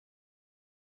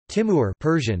Timur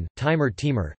Persian, Timur,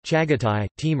 Chagatai,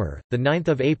 Timur, the 9th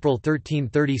of April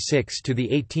 1336 to the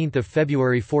 18th of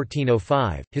February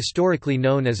 1405, historically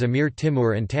known as Emir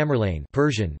Timur and Tamerlane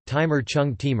Persian, Timur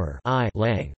Chung Timur I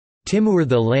Lang, Timur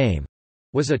the Lame,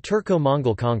 was a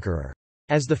Turco-Mongol conqueror.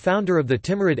 As the founder of the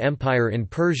Timurid Empire in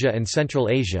Persia and Central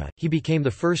Asia, he became the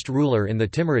first ruler in the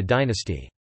Timurid dynasty.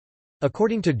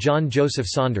 According to John Joseph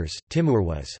Saunders, Timur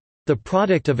was the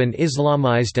product of an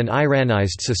Islamized and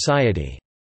Iranized society,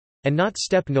 and not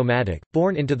steppe nomadic,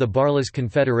 born into the Barlas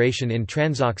Confederation in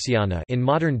Transoxiana in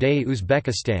modern-day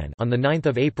Uzbekistan on 9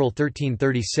 April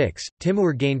 1336,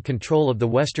 Timur gained control of the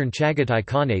western Chagatai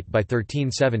Khanate by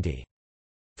 1370.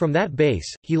 From that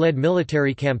base, he led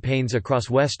military campaigns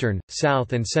across Western,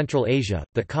 South and Central Asia,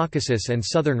 the Caucasus and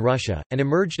southern Russia, and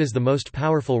emerged as the most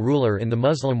powerful ruler in the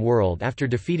Muslim world after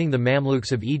defeating the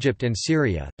Mamluks of Egypt and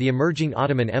Syria, the emerging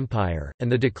Ottoman Empire,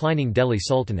 and the declining Delhi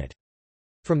Sultanate.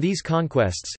 From these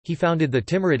conquests, he founded the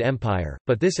Timurid Empire,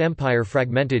 but this empire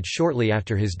fragmented shortly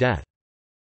after his death.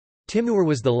 Timur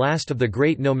was the last of the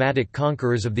great nomadic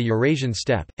conquerors of the Eurasian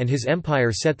steppe, and his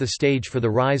empire set the stage for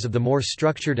the rise of the more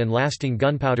structured and lasting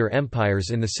gunpowder empires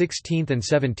in the 16th and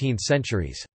 17th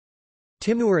centuries.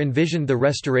 Timur envisioned the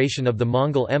restoration of the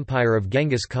Mongol Empire of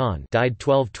Genghis Khan, died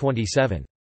 1227.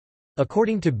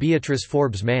 According to Beatrice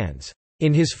Forbes Mans,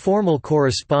 in his formal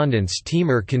correspondence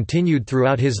Timur continued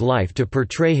throughout his life to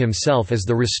portray himself as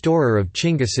the restorer of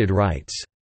Chinggisid rights.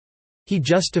 He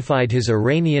justified his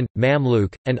Iranian,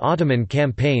 Mamluk, and Ottoman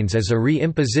campaigns as a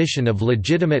re-imposition of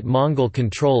legitimate Mongol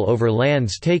control over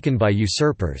lands taken by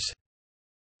usurpers.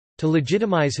 To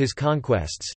legitimize his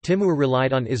conquests, Timur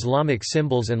relied on Islamic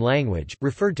symbols and language,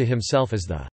 referred to himself as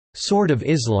the sword of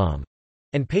Islam,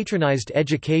 and patronized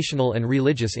educational and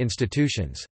religious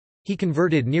institutions. He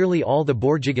converted nearly all the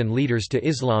Borjigin leaders to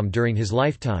Islam during his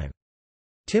lifetime.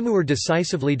 Timur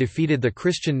decisively defeated the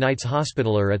Christian Knights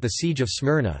Hospitaller at the Siege of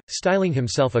Smyrna, styling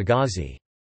himself a Ghazi.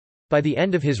 By the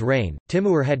end of his reign,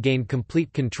 Timur had gained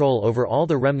complete control over all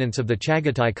the remnants of the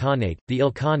Chagatai Khanate, the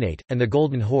Il Khanate, and the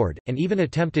Golden Horde, and even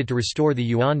attempted to restore the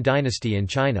Yuan dynasty in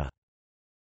China.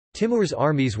 Timur's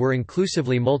armies were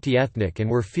inclusively multi-ethnic and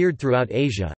were feared throughout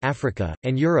Asia, Africa,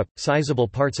 and Europe, sizable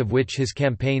parts of which his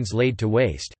campaigns laid to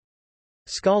waste.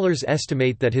 Scholars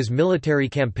estimate that his military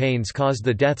campaigns caused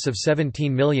the deaths of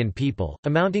 17 million people,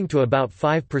 amounting to about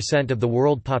 5% of the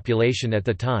world population at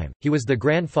the time. He was the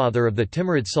grandfather of the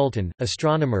Timurid Sultan,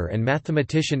 astronomer and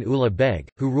mathematician Ulugh Beg,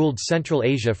 who ruled Central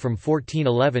Asia from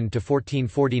 1411 to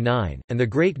 1449, and the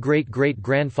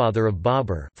great-great-great-grandfather of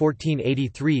Babur,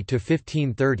 1483 to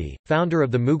 1530, founder of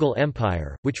the Mughal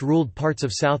Empire, which ruled parts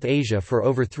of South Asia for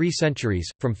over 3 centuries,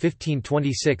 from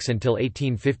 1526 until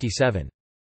 1857.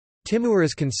 Timur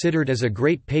is considered as a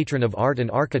great patron of art and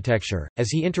architecture,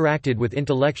 as he interacted with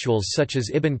intellectuals such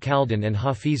as Ibn Khaldun and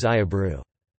Hafiz Ayabru.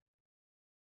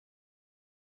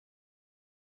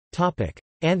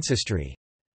 Ancestry.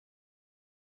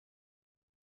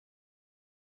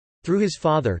 Through his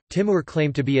father, Timur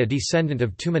claimed to be a descendant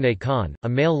of Tumanay Khan, a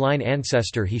male line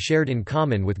ancestor he shared in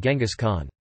common with Genghis Khan.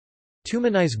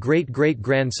 Tumanay's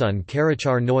great-great-grandson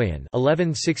Karachar Noyan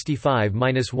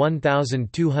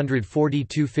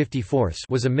 (1165–1242–54)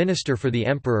 was a minister for the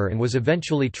emperor and was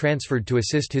eventually transferred to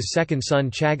assist his second son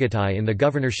Chagatai in the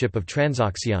governorship of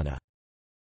Transoxiana.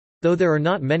 Though there are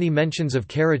not many mentions of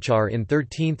Karachar in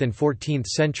 13th and 14th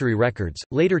century records,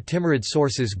 later Timurid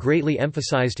sources greatly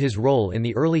emphasized his role in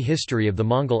the early history of the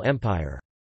Mongol Empire.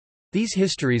 These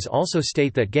histories also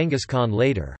state that Genghis Khan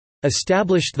later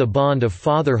established the bond of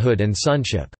fatherhood and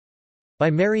sonship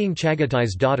by marrying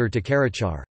Chagatai's daughter to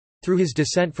Karachar. Through his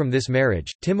descent from this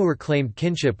marriage, Timur claimed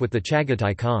kinship with the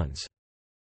Chagatai Khans.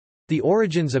 The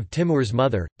origins of Timur's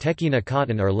mother, Tekina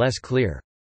Khatun, are less clear.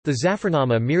 The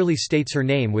Zafarnama merely states her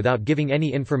name without giving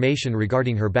any information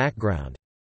regarding her background.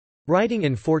 Writing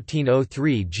in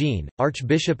 1403, Jean,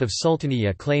 Archbishop of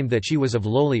Sultaniya, claimed that she was of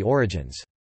lowly origins.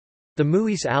 The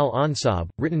Mu'is al-Ansab,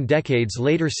 written decades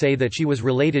later, say that she was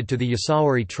related to the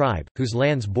Yasawari tribe, whose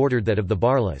lands bordered that of the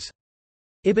Barlas.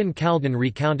 Ibn Khaldun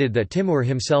recounted that Timur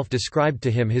himself described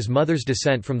to him his mother's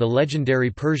descent from the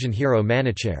legendary Persian hero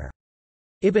Manuchihr.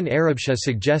 Ibn Arabsha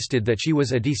suggested that she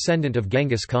was a descendant of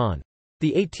Genghis Khan.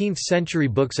 The 18th-century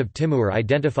books of Timur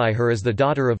identify her as the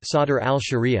daughter of Sadr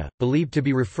al-Sharia, believed to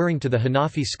be referring to the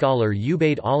Hanafi scholar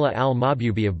Ubayd Allah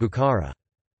al-Mabubi of Bukhara.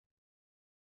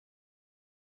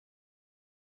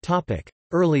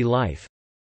 Early life.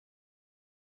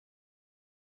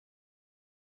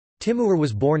 Timur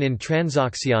was born in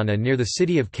Transoxiana near the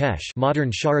city of Kesh,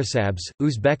 modern Shahrasabz,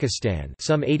 Uzbekistan,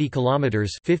 some 80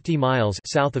 kilometers (50 miles)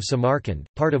 south of Samarkand,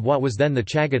 part of what was then the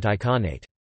Chagatai Khanate.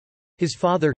 His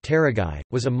father, Taragai,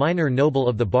 was a minor noble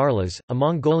of the Barlas, a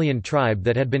Mongolian tribe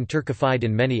that had been Turkified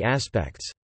in many aspects.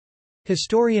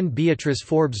 Historian Beatrice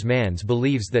Forbes Mans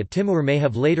believes that Timur may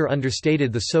have later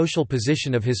understated the social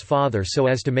position of his father so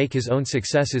as to make his own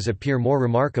successes appear more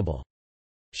remarkable.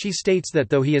 She states that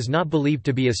though he is not believed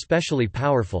to be especially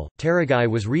powerful, Taragai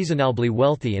was reasonably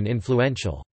wealthy and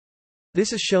influential.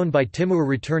 This is shown by Timur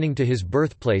returning to his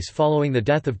birthplace following the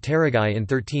death of Taragai in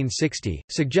 1360,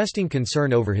 suggesting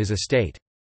concern over his estate.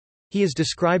 He is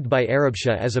described by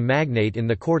Arabshah as a magnate in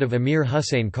the court of Emir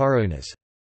Husayn Karaunaz.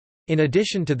 In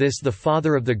addition to this, the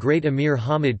father of the great Emir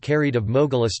Hamid Karid of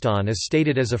Mogolistan is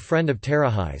stated as a friend of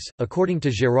Tarahai's. According to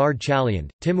Gérard Chaliand,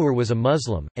 Timur was a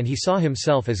Muslim, and he saw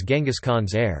himself as Genghis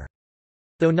Khan's heir.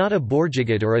 Though not a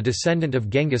Borjigid or a descendant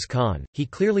of Genghis Khan, he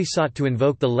clearly sought to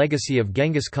invoke the legacy of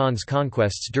Genghis Khan's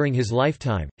conquests during his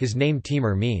lifetime. His name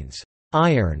Timur means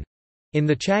iron in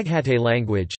the Chagatai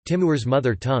language, Timur's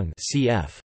mother tongue,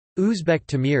 cf. Uzbek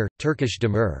Timur, Turkish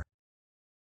Timur.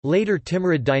 Later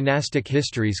Timurid dynastic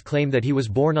histories claim that he was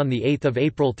born on 8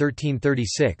 April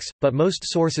 1336, but most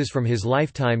sources from his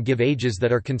lifetime give ages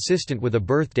that are consistent with a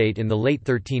birthdate in the late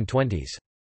 1320s.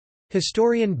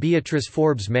 Historian Beatrice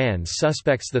Forbes Mans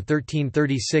suspects the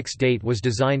 1336 date was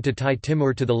designed to tie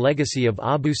Timur to the legacy of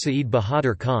Abu Sa'id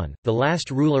Bahadur Khan, the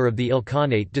last ruler of the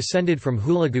Ilkhanate descended from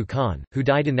Hulagu Khan, who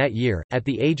died in that year. At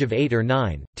the age of 8 or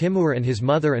 9, Timur and his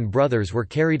mother and brothers were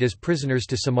carried as prisoners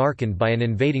to Samarkand by an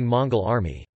invading Mongol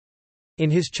army. In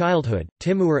his childhood,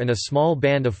 Timur and a small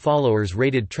band of followers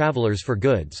raided travelers for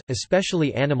goods,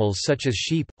 especially animals such as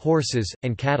sheep, horses,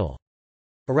 and cattle.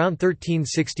 Around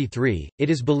 1363, it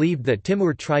is believed that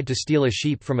Timur tried to steal a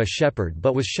sheep from a shepherd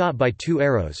but was shot by 2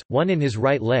 arrows, one in his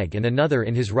right leg and another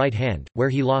in his right hand, where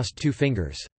he lost 2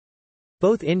 fingers.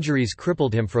 Both injuries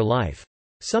crippled him for life.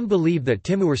 Some believe that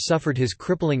Timur suffered his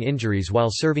crippling injuries while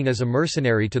serving as a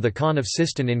mercenary to the Khan of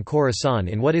Sistan in Khorasan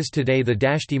in what is today the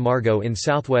Dashti Margo in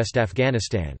southwest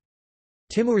Afghanistan.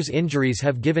 Timur's injuries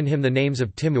have given him the names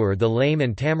of Timur the Lame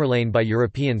and Tamerlane by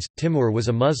Europeans. Timur was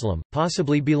a Muslim,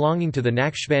 possibly belonging to the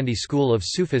Naqshbandi school of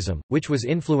Sufism, which was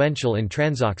influential in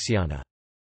Transoxiana.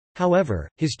 However,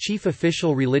 his chief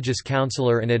official religious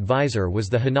counselor and advisor was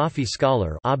the Hanafi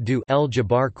scholar Abdu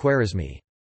el-Jabbar Khwarizmi.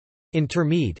 In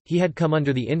Termid, he had come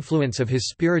under the influence of his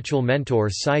spiritual mentor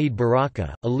Sayyid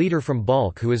Baraka, a leader from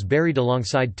Balkh who is buried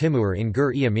alongside Timur in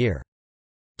Gur-e-Amir.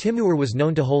 Timur was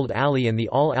known to hold Ali and the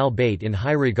al-Bayt in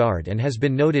high regard and has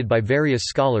been noted by various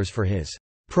scholars for his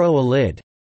pro-Alid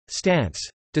stance.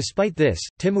 Despite this,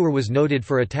 Timur was noted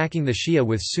for attacking the Shia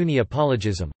with Sunni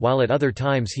apologism, while at other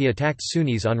times he attacked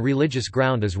Sunnis on religious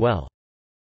ground as well.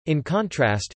 In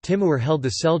contrast, Timur held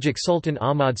the Seljuk Sultan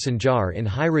Ahmad Sanjar in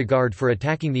high regard for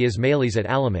attacking the Ismailis at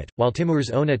Alamut, while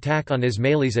Timur's own attack on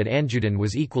Ismailis at Anjudan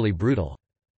was equally brutal.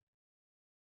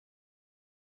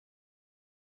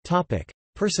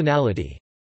 Personality.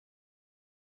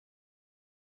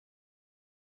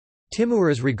 Timur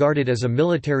is regarded as a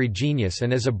military genius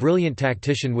and as a brilliant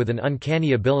tactician with an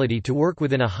uncanny ability to work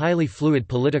within a highly fluid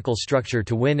political structure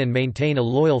to win and maintain a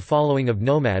loyal following of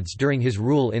nomads during his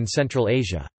rule in Central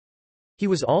Asia. He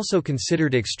was also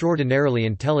considered extraordinarily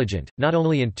intelligent, not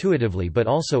only intuitively but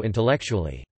also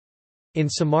intellectually. In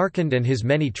Samarkand and his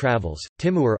many travels,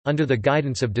 Timur, under the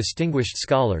guidance of distinguished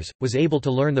scholars, was able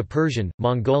to learn the Persian,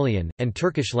 Mongolian, and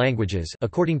Turkish languages.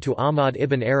 According to Ahmad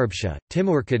ibn Arabshah,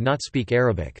 Timur could not speak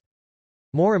Arabic.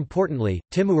 More importantly,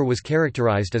 Timur was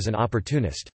characterized as an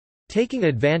opportunist. Taking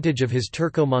advantage of his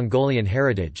Turco-Mongolian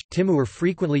heritage, Timur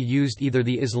frequently used either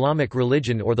the Islamic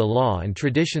religion or the law and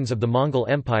traditions of the Mongol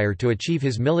Empire to achieve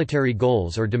his military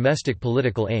goals or domestic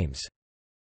political aims.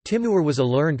 Timur was a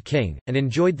learned king, and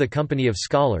enjoyed the company of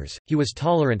scholars. He was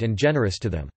tolerant and generous to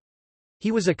them.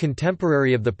 He was a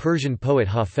contemporary of the Persian poet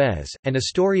Hafez, and a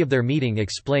story of their meeting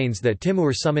explains that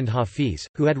Timur summoned Hafiz,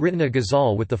 who had written a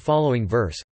ghazal with the following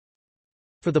verse: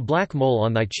 "For the black mole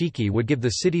on thy cheeky would give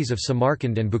the cities of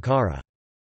Samarkand and Bukhara."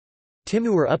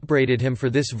 Timur upbraided him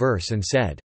for this verse and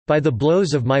said, "By the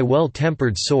blows of my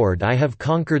well-tempered sword I have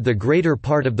conquered the greater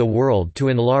part of the world to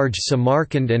enlarge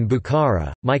Samarkand and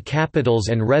Bukhara, my capitals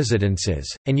and residences,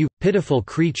 and you, pitiful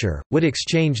creature, would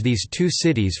exchange these 2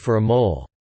 cities for a mole."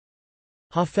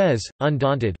 Hafez,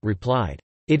 undaunted, replied,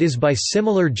 "It is by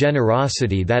similar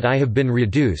generosity that I have been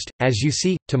reduced, as you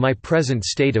see, to my present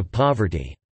state of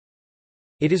poverty."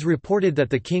 It is reported that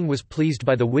the king was pleased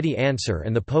by the witty answer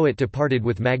and the poet departed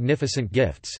with magnificent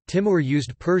gifts. Timur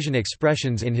used Persian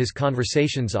expressions in his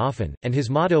conversations often, and his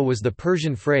motto was the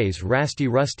Persian phrase Rasti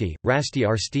Rusti, Rasti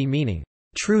Arsti, meaning,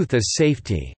 "Truth is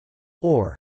safety,"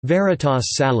 or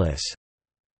Veritas Salis.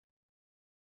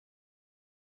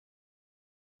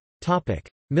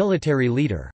 Military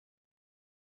leader.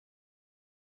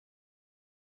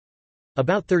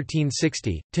 About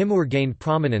 1360, Timur gained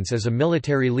prominence as a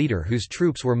military leader whose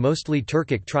troops were mostly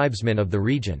Turkic tribesmen of the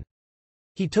region.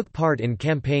 He took part in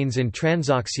campaigns in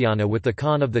Transoxiana with the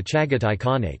Khan of the Chagatai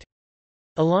Khanate.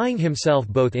 Allying himself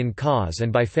both in cause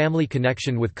and by family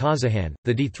connection with Kazahan,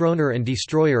 the dethroner and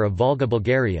destroyer of Volga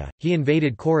Bulgaria, he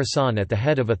invaded Khorasan at the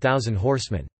head of 1,000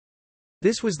 horsemen.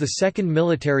 This was the second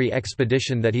military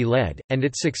expedition that he led, and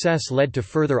its success led to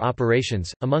further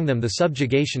operations, among them the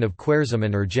subjugation of Khwarezm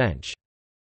and Urgench.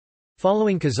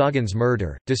 Following Kazaghan's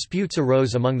murder, disputes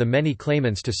arose among the many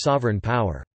claimants to sovereign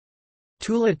power.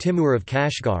 Tula Timur of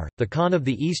Kashgar, the Khan of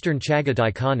the eastern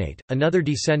Chagatai Khanate, another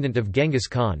descendant of Genghis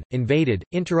Khan, invaded,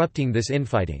 interrupting this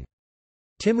infighting.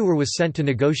 Timur was sent to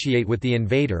negotiate with the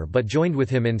invader but joined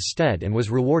with him instead and was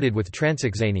rewarded with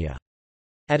Transoxania.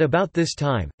 At about this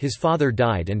time, his father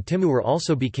died and Timur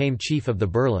also became chief of the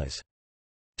Burlas.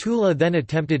 Tula then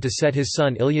attempted to set his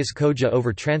son Ilyas Khoja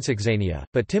over Transoxania,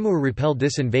 but Timur repelled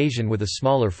this invasion with a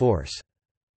smaller force.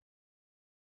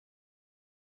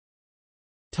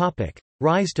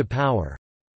 Rise to power.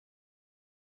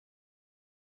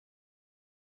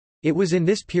 It was in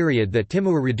this period that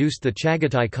Timur reduced the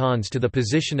Chagatai Khans to the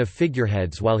position of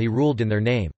figureheads while he ruled in their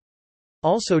name.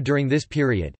 Also during this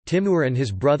period, Timur and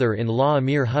his brother-in-law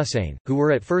Amir Husayn, who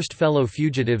were at first fellow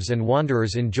fugitives and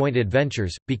wanderers in joint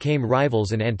adventures, became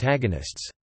rivals and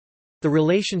antagonists. The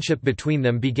relationship between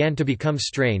them began to become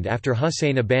strained after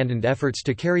Husayn abandoned efforts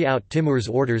to carry out Timur's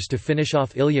orders to finish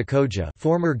off Ilya Khoja,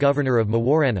 former governor of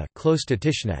Mawarana, close to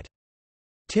Tishnet.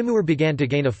 Timur began to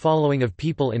gain a following of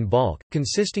people in bulk,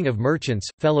 consisting of merchants,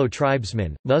 fellow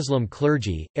tribesmen, Muslim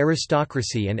clergy,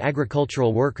 aristocracy and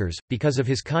agricultural workers, because of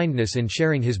his kindness in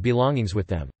sharing his belongings with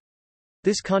them.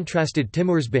 This contrasted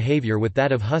Timur's behavior with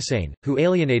that of Husayn, who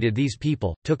alienated these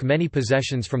people, took many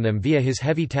possessions from them via his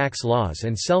heavy tax laws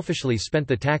and selfishly spent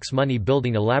the tax money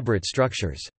building elaborate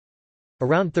structures.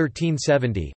 Around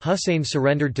 1370, Husayn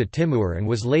surrendered to Timur and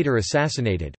was later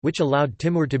assassinated, which allowed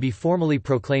Timur to be formally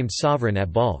proclaimed sovereign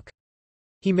at Balkh.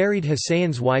 He married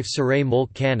Husayn's wife Saray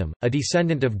Mulk Khanum, a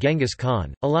descendant of Genghis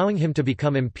Khan, allowing him to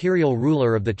become imperial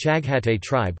ruler of the Chaghatay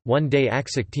tribe. One day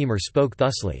Aksak Timur spoke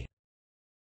thusly.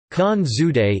 Khan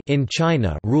Zuday in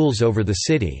China rules over the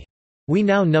city. We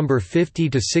now number 50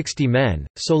 to 60 men,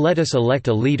 so let us elect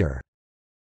a leader.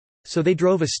 So they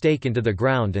drove a stake into the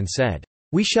ground and said,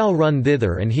 We shall run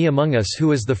thither and he among us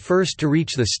who is the first to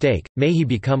reach the stake, may he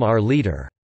become our leader.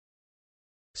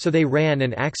 So they ran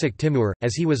and Aksak Timur,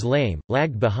 as he was lame,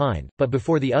 lagged behind, but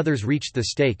before the others reached the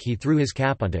stake he threw his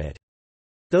cap onto it.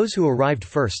 Those who arrived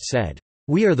first said,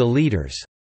 We are the leaders.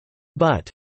 But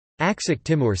Aksak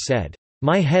Timur said,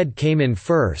 My head came in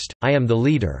first, I am the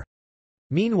leader.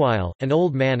 Meanwhile, an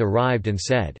old man arrived and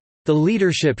said, The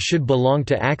leadership should belong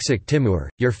to Aksak Timur,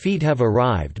 your feet have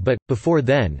arrived but, before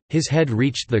then, his head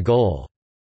reached the goal.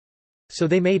 So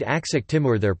they made Aksak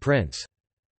Timur their prince.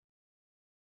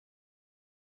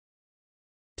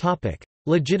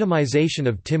 Legitimization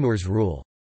of Timur's rule.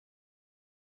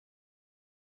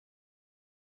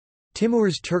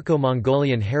 Timur's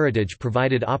Turco-Mongolian heritage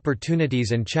provided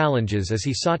opportunities and challenges as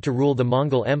he sought to rule the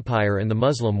Mongol Empire and the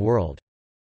Muslim world.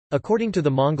 According to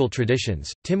the Mongol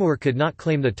traditions, Timur could not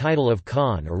claim the title of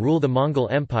Khan or rule the Mongol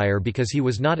Empire because he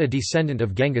was not a descendant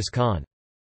of Genghis Khan.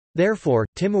 Therefore,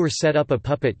 Timur set up a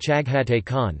puppet Chaghatay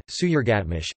Khan,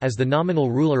 Suyurgatmish, as the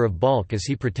nominal ruler of Balkh as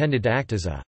he pretended to act as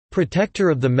a protector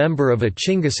of the member of a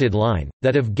Chinggisid line,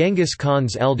 that of Genghis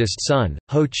Khan's eldest son,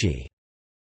 Hochi.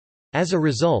 As a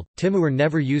result, Timur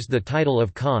never used the title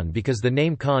of Khan because the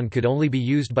name Khan could only be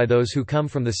used by those who come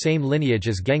from the same lineage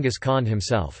as Genghis Khan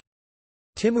himself.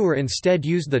 Timur instead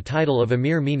used the title of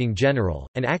Emir meaning general,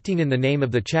 and acting in the name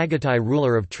of the Chagatai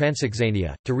ruler of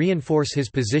Transoxania. To reinforce his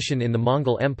position in the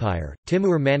Mongol Empire,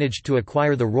 Timur managed to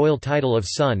acquire the royal title of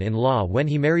son-in-law when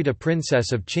he married a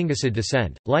princess of Chinggisid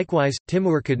descent. Likewise,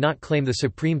 Timur could not claim the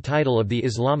supreme title of the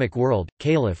Islamic world,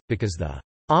 caliph, because the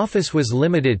office was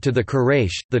limited to the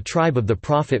Quraysh, the tribe of the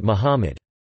Prophet Muhammad.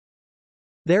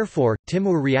 Therefore,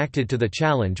 Timur reacted to the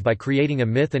challenge by creating a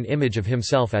myth and image of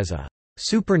himself as a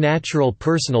supernatural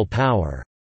personal power,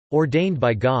 ordained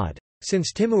by God.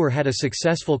 Since Timur had a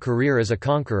successful career as a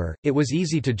conqueror, it was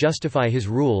easy to justify his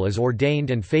rule as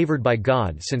ordained and favored by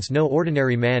God, since no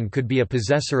ordinary man could be a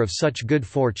possessor of such good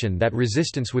fortune that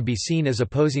resistance would be seen as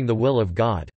opposing the will of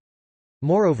God.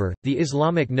 Moreover, the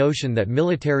Islamic notion that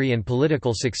military and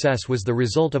political success was the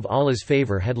result of Allah's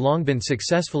favor had long been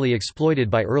successfully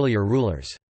exploited by earlier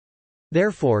rulers.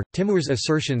 Therefore, Timur's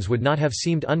assertions would not have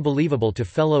seemed unbelievable to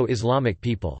fellow Islamic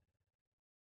people.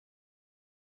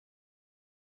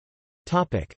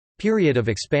 Period of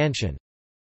expansion.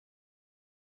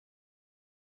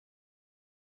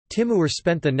 Timur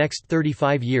spent the next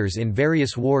 35 years in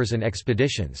various wars and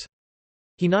expeditions.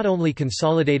 He not only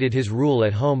consolidated his rule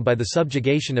at home by the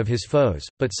subjugation of his foes,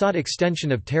 but sought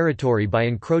extension of territory by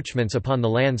encroachments upon the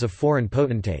lands of foreign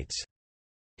potentates.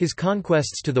 His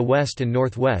conquests to the west and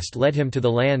northwest led him to the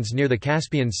lands near the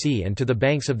Caspian Sea and to the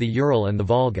banks of the Ural and the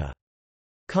Volga.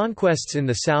 Conquests in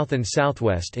the south and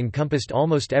southwest encompassed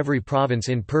almost every province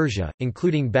in Persia,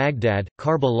 including Baghdad,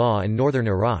 Karbala and northern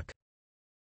Iraq.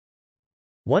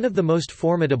 One of the most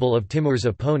formidable of Timur's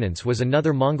opponents was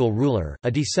another Mongol ruler,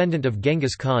 a descendant of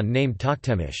Genghis Khan named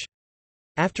Toktemish.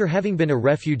 After having been a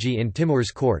refugee in Timur's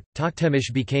court,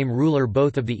 Toktemish became ruler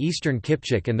both of the eastern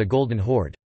Kipchak and the Golden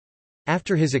Horde.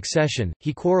 After his accession,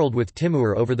 he quarreled with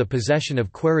Timur over the possession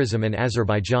of Khwarezm and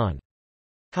Azerbaijan.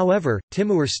 However,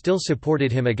 Timur still supported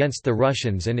him against the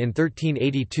Russians, and in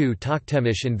 1382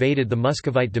 Toktemish invaded the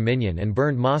Muscovite dominion and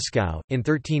burned Moscow. In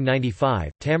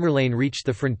 1395, Tamerlane reached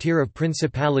the frontier of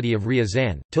Principality of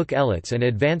Ryazan, took Elets, and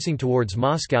advancing towards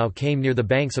Moscow came near the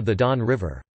banks of the Don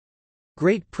River.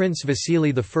 Great Prince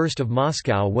Vasily I of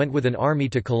Moscow went with an army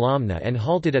to Kolomna and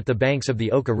halted at the banks of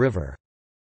the Oka River.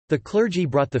 The clergy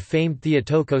brought the famed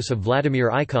Theotokos of Vladimir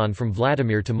Icon from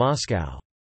Vladimir to Moscow.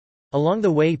 Along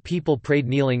the way people prayed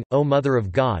kneeling, "O Mother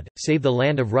of God, save the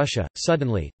land of Russia."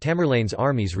 Suddenly, Tamerlane's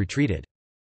armies retreated.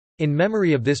 In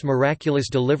memory of this miraculous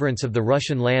deliverance of the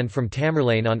Russian land from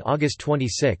Tamerlane on August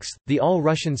 26, the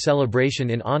All-Russian celebration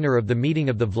in honor of the meeting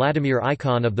of the Vladimir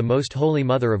icon of the Most Holy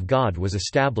Mother of God was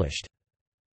established.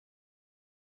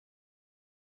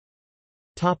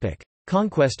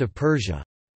 Conquest of Persia.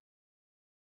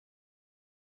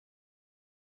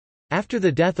 After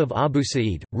the death of Abu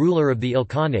Sa'id, ruler of the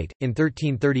Ilkhanate, in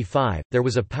 1335, there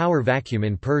was a power vacuum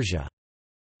in Persia.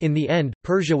 In the end,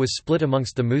 Persia was split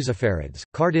amongst the Muzaffarids,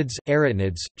 Kartids,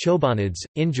 Aratinids, Chobanids,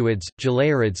 Injuids,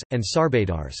 Jalayirids, and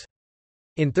Sarbadars.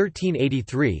 In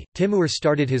 1383, Timur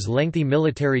started his lengthy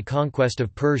military conquest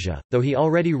of Persia, though he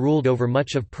already ruled over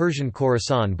much of Persian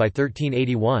Khorasan by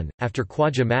 1381, after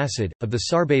Khwaja Masud, of the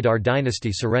Sarbadar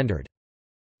dynasty surrendered.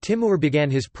 Timur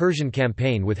began his Persian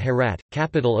campaign with Herat,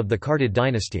 capital of the Kartid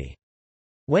dynasty.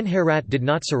 When Herat did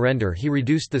not surrender, he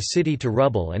reduced the city to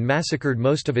rubble and massacred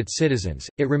most of its citizens.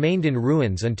 It remained in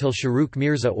ruins until Shahrukh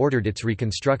Mirza ordered its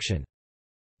reconstruction.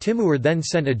 Timur then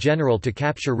sent a general to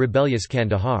capture rebellious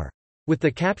Kandahar. With the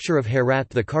capture of Herat,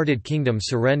 the Kartid kingdom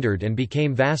surrendered and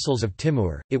became vassals of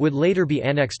Timur. It would later be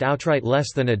annexed outright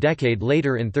less than a decade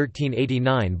later in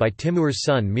 1389 by Timur's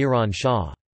son Miran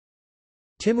Shah.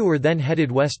 Timur then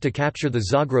headed west to capture the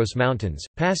Zagros Mountains,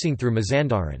 passing through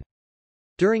Mazandaran.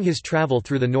 During his travel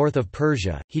through the north of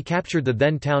Persia, he captured the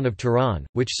then town of Tehran,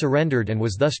 which surrendered and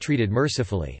was thus treated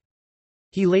mercifully.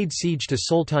 He laid siege to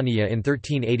Sultaniya in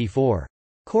 1384.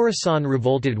 Khorasan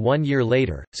revolted 1 year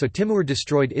later, so Timur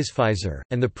destroyed Isfaizar,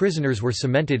 and the prisoners were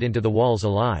cemented into the walls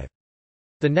alive.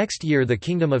 The next year the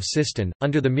kingdom of Sistan,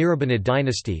 under the Mirabanid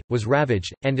dynasty, was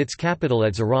ravaged, and its capital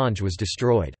at Zaranj was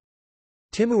destroyed.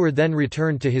 Timur then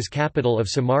returned to his capital of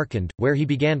Samarkand, where he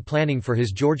began planning for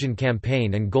his Georgian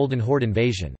campaign and Golden Horde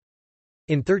invasion.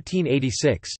 In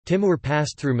 1386, Timur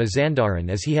passed through Mazandaran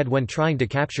as he had when trying to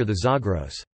capture the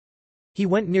Zagros. He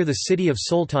went near the city of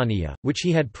Sultaniya, which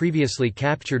he had previously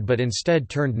captured but instead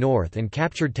turned north and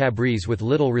captured Tabriz with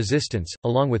little resistance,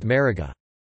 along with Mariga.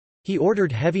 He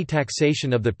ordered heavy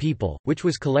taxation of the people, which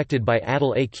was collected by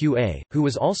Adil Aqa, who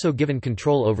was also given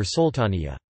control over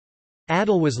Sultaniya.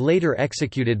 Adil was later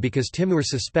executed because Timur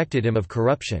suspected him of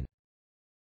corruption.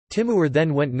 Timur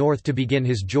then went north to begin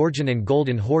his Georgian and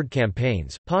Golden Horde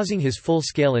campaigns, pausing his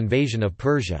full-scale invasion of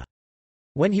Persia.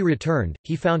 When he returned,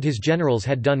 he found his generals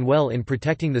had done well in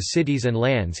protecting the cities and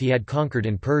lands he had conquered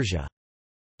in Persia.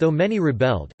 Though many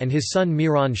rebelled, and his son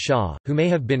Miran Shah, who may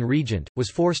have been regent, was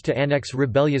forced to annex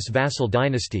rebellious vassal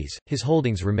dynasties, his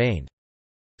holdings remained.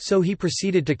 So he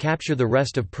proceeded to capture the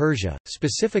rest of Persia,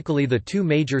 specifically the two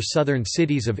major southern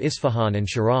cities of Isfahan and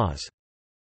Shiraz.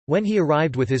 When he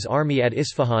arrived with his army at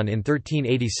Isfahan in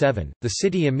 1387, the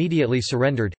city immediately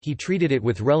surrendered. He treated it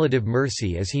with relative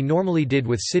mercy as he normally did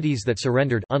with cities that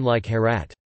surrendered, unlike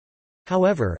Herat.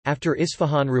 However, after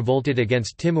Isfahan revolted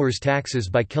against Timur's taxes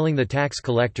by killing the tax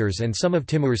collectors and some of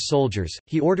Timur's soldiers,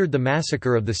 he ordered the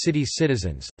massacre of the city's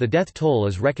citizens. The death toll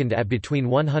is reckoned at between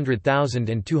 100,000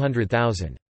 and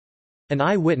 200,000. An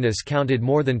eyewitness counted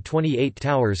more than 28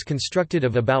 towers constructed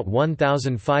of about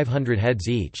 1,500 heads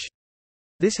each.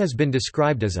 This has been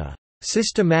described as a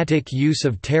systematic use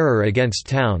of terror against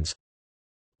towns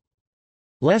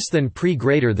less than pre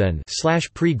greater than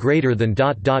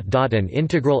an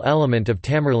integral element of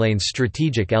Tamerlane's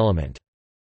strategic element,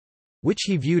 which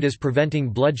he viewed as preventing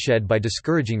bloodshed by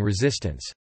discouraging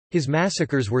resistance. His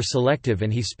massacres were selective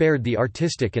and he spared the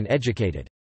artistic and educated.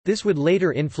 This would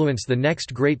later influence the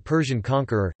next great Persian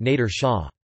conqueror, Nader Shah.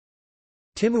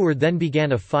 Timur then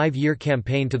began a 5-year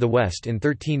campaign to the west in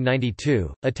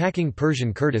 1392, attacking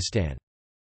Persian Kurdistan.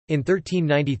 In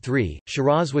 1393,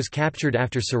 Shiraz was captured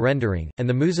after surrendering, and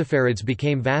the Muzaffarids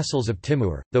became vassals of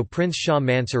Timur, though Prince Shah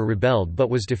Mansur rebelled but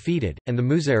was defeated, and the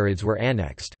Muzaffarids were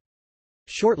annexed.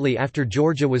 Shortly after,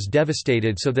 Georgia was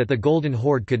devastated so that the Golden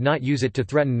Horde could not use it to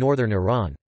threaten northern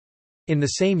Iran. In the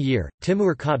same year,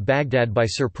 Timur caught Baghdad by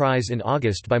surprise in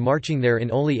August by marching there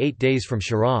in only 8 days from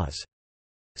Shiraz.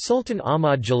 Sultan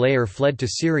Ahmad Jalayir fled to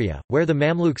Syria, where the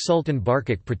Mamluk Sultan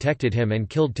Barkok protected him and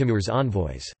killed Timur's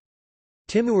envoys.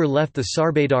 Timur left the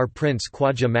Sarbadar prince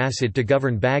Khwaja Masud to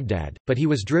govern Baghdad, but he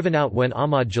was driven out when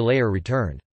Ahmad Jalayir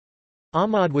returned.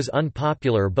 Ahmad was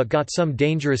unpopular but got some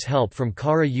dangerous help from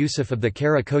Kara Yusuf of the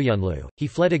Kara Koyunlu. He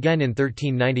fled again in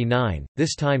 1399,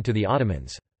 this time to the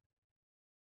Ottomans.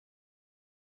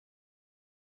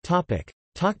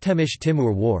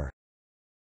 Toktemish-Timur War.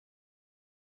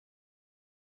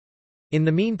 In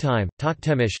the meantime,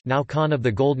 Toktemish, now Khan of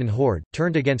the Golden Horde,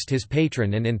 turned against his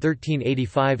patron and in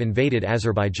 1385 invaded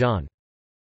Azerbaijan.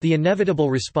 The inevitable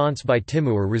response by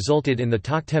Timur resulted in the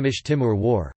Toktemish-Timur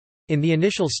War. In the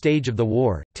initial stage of the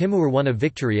war, Timur won a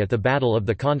victory at the Battle of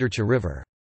the Kondracha River.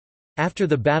 After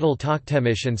the battle,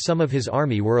 Toktemish and some of his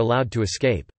army were allowed to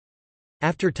escape.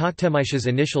 After Toktemish's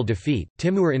initial defeat,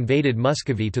 Timur invaded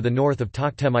Muscovy to the north of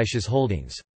Toktemish's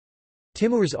holdings.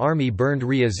 Timur's army burned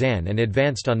Ryazan and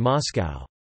advanced on Moscow.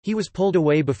 He was pulled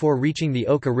away before reaching the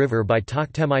Oka River by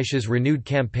Toktemish's renewed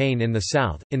campaign in the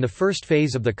south. In the first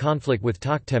phase of the conflict with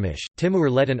Toktemish, Timur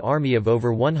led an army of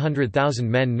over 100,000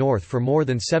 men north for more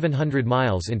than 700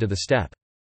 miles into the steppe.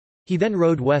 He then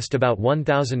rode west about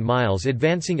 1,000 miles,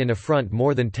 advancing in a front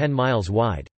more than 10 miles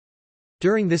wide.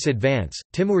 During this advance,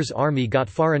 Timur's army got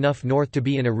far enough north to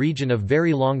be in a region of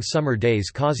very long summer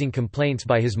days, causing complaints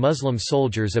by his Muslim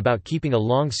soldiers about keeping a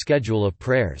long schedule of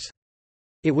prayers.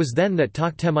 It was then that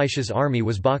Toktemish's army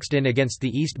was boxed in against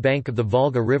the east bank of the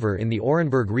Volga River in the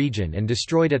Orenburg region and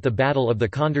destroyed at the Battle of the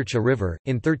Kondracha River,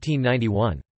 in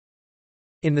 1391.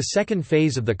 In the second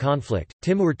phase of the conflict,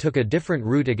 Timur took a different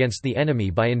route against the enemy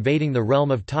by invading the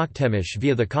realm of Toktemish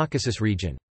via the Caucasus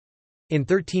region. In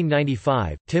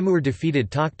 1395, Timur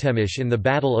defeated Toktemish in the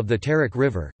Battle of the Terek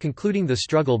River, concluding the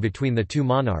struggle between the two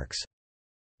monarchs.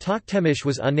 Toktemish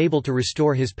was unable to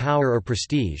restore his power or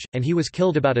prestige, and he was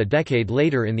killed about a decade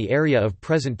later in the area of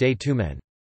present-day Tumen.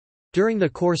 During the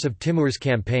course of Timur's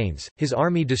campaigns, his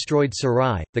army destroyed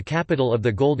Sarai, the capital of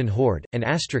the Golden Horde, and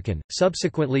Astrakhan,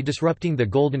 subsequently disrupting the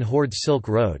Golden Horde's Silk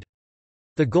Road.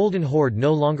 The Golden Horde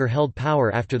no longer held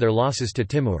power after their losses to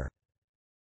Timur.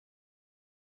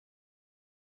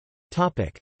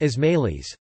 Ismailis.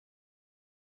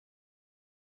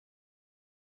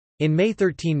 In May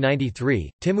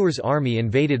 1393, Timur's army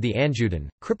invaded the Anjudan,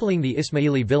 crippling the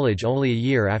Ismaili village only a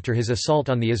year after his assault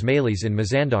on the Ismailis in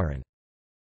Mazandaran.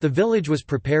 The village was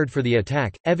prepared for the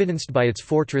attack, evidenced by its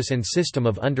fortress and system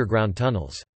of underground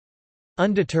tunnels.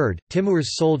 Undeterred,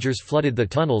 Timur's soldiers flooded the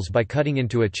tunnels by cutting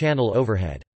into a channel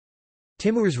overhead.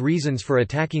 Timur's reasons for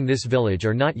attacking this village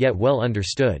are not yet well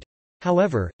understood.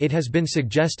 However, it has been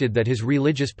suggested that his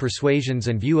religious persuasions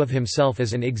and view of himself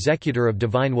as an executor of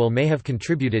divine will may have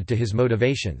contributed to his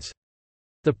motivations.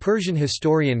 The Persian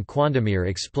historian Qandamir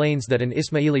explains that an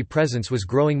Ismaili presence was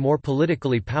growing more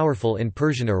politically powerful in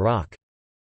Persian Iraq.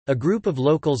 A group of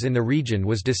locals in the region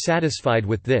was dissatisfied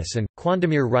with this and,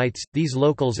 Qandamir writes, these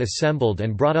locals assembled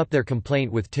and brought up their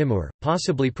complaint with Timur,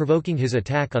 possibly provoking his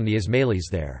attack on the Ismailis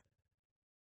there.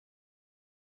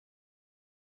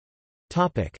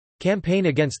 Campaign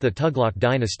against the Tughlaq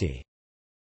dynasty.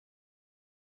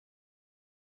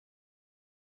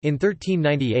 In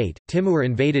 1398, Timur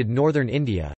invaded northern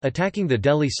India, attacking the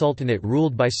Delhi Sultanate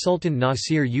ruled by Sultan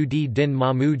Nasir-ud-Din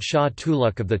Mahmud Shah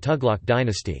Tughlaq of the Tughlaq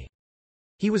dynasty.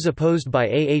 He was opposed by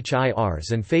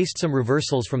Ahirs and faced some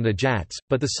reversals from the Jats,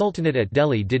 but the Sultanate at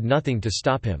Delhi did nothing to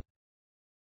stop him.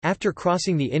 After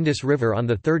crossing the Indus River on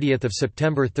 30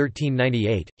 September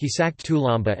 1398, he sacked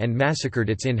Tulamba and massacred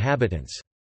its inhabitants.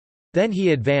 Then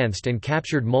he advanced and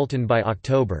captured Multan by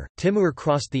October. Timur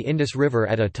crossed the Indus River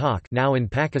at Attock, now in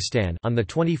Pakistan, on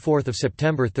 24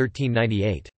 September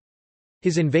 1398.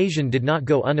 His invasion did not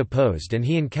go unopposed and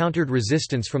he encountered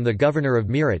resistance from the governor of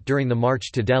Meerut during the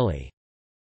march to Delhi.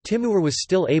 Timur was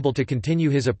still able to continue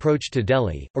his approach to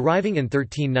Delhi, arriving in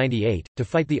 1398, to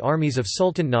fight the armies of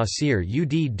Sultan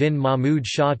Nasir-ud-Din Mahmud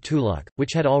Shah Tughlaq,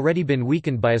 which had already been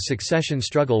weakened by a succession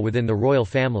struggle within the royal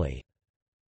family.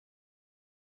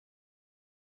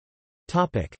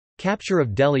 Capture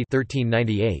of Delhi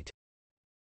 1398.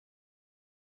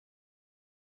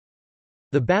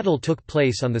 The battle took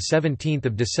place on 17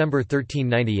 December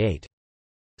 1398.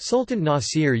 Sultan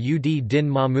Nasir ud Din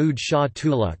Mahmud Shah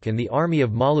Tughlaq and the army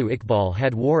of Malu Iqbal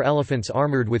had war elephants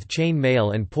armoured with chain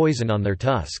mail and poison on their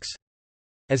tusks.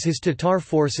 As his Tatar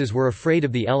forces were afraid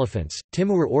of the elephants,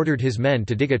 Timur ordered his men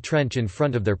to dig a trench in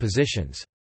front of their positions.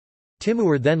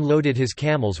 Timur then loaded his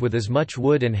camels with as much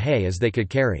wood and hay as they could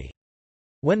carry.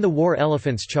 When the war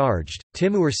elephants charged,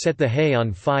 Timur set the hay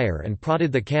on fire and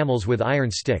prodded the camels with iron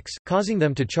sticks, causing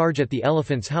them to charge at the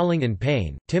elephants howling in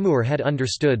pain. Timur had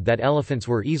understood that elephants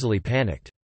were easily panicked.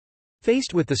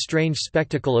 Faced with the strange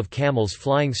spectacle of camels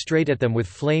flying straight at them with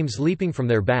flames leaping from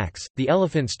their backs, the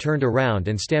elephants turned around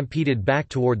and stampeded back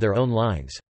toward their own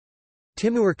lines.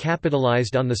 Timur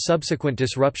capitalized on the subsequent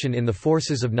disruption in the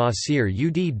forces of Nasir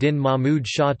ud Din Mahmud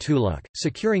Shah Tughlaq,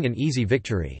 securing an easy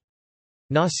victory.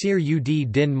 Nasir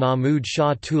ud Din Mahmud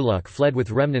Shah Tughlaq fled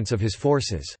with remnants of his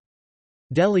forces.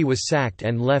 Delhi was sacked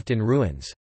and left in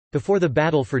ruins. Before the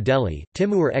battle for Delhi,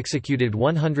 Timur executed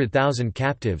 100,000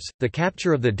 captives. The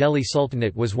capture of the Delhi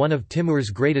Sultanate was one of Timur's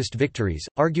greatest victories,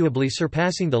 arguably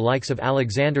surpassing the likes of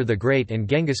Alexander the Great and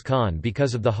Genghis Khan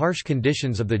because of the harsh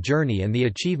conditions of the journey and the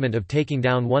achievement of taking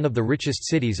down one of the richest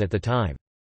cities at the time.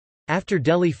 After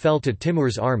Delhi fell to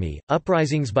Timur's army,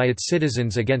 uprisings by its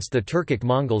citizens against the Turkic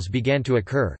Mongols began to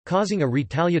occur, causing a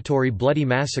retaliatory bloody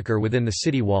massacre within the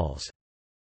city walls.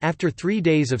 After 3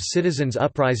 days of citizens'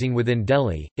 uprising within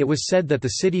Delhi, it was said that the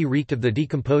city reeked of the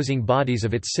decomposing bodies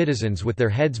of its citizens, with their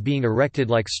heads being erected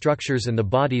like structures and the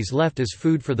bodies left as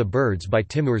food for the birds by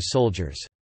Timur's soldiers.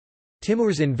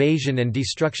 Timur's invasion and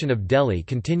destruction of Delhi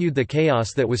continued the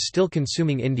chaos that was still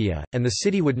consuming India, and the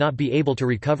city would not be able to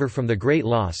recover from the great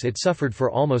loss it suffered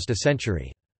for almost a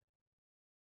century.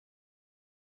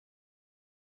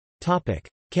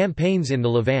 Campaigns in the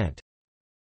Levant.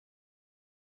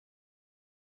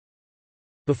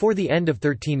 Before the end of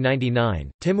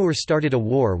 1399, Timur started a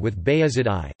war with Bayezid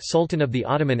I, Sultan of the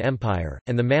Ottoman Empire,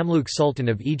 and the Mamluk Sultan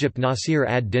of Egypt Nasir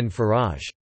ad-Din Faraj.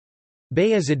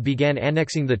 Bayezid began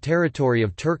annexing the territory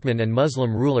of Turkmen and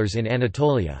Muslim rulers in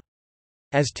Anatolia.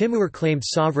 As Timur claimed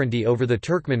sovereignty over the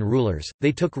Turkmen rulers,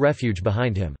 they took refuge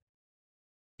behind him.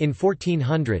 In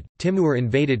 1400, Timur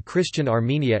invaded Christian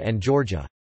Armenia and Georgia.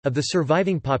 Of the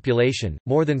surviving population,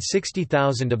 more than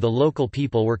 60,000 of the local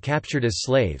people were captured as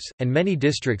slaves, and many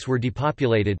districts were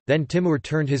depopulated. Then Timur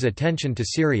turned his attention to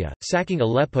Syria, sacking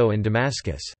Aleppo and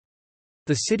Damascus.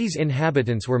 The city's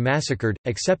inhabitants were massacred,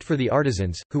 except for the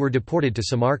artisans, who were deported to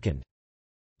Samarkand.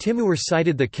 Timur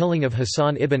cited the killing of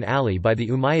Hassan ibn Ali by the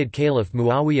Umayyad Caliph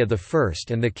Muawiyah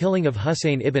I and the killing of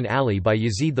Husayn ibn Ali by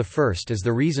Yazid I as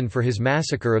the reason for his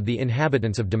massacre of the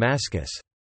inhabitants of Damascus.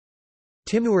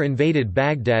 Timur invaded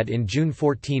Baghdad in June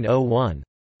 1401.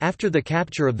 After the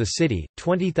capture of the city,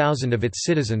 20,000 of its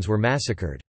citizens were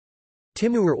massacred.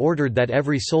 Timur ordered that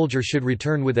every soldier should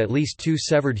return with at least 2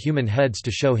 severed human heads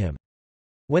to show him.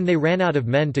 When they ran out of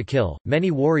men to kill, many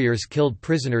warriors killed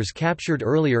prisoners captured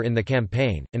earlier in the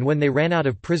campaign, and when they ran out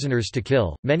of prisoners to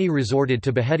kill, many resorted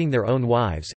to beheading their own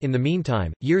wives. In the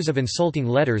meantime, years of insulting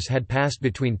letters had passed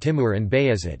between Timur and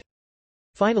Bayezid.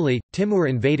 Finally, Timur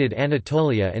invaded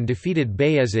Anatolia and defeated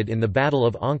Bayezid in the Battle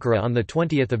of Ankara on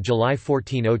 20 July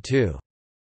 1402.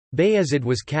 Bayezid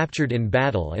was captured in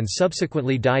battle and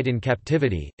subsequently died in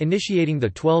captivity, initiating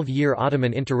the 12-year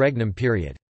Ottoman interregnum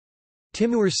period.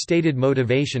 Timur's stated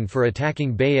motivation for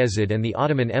attacking Bayezid and the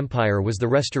Ottoman Empire was the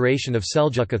restoration of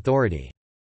Seljuk authority.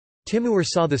 Timur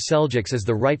saw the Seljuks as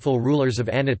the rightful rulers of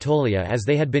Anatolia as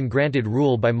they had been granted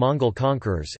rule by Mongol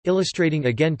conquerors, illustrating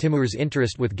again Timur's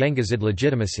interest with Genghisid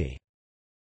legitimacy.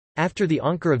 After the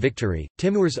Ankara victory,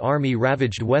 Timur's army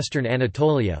ravaged western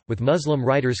Anatolia, with Muslim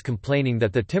writers complaining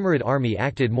that the Timurid army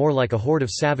acted more like a horde of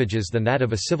savages than that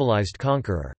of a civilized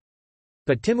conqueror.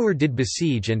 But Timur did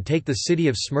besiege and take the city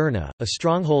of Smyrna, a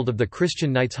stronghold of the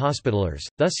Christian Knights Hospitallers,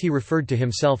 thus he referred to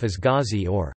himself as Ghazi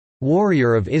or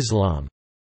warrior of Islam.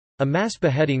 A mass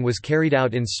beheading was carried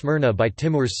out in Smyrna by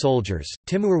Timur's soldiers.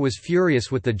 Timur was furious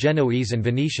with the Genoese and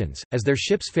Venetians, as their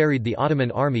ships ferried the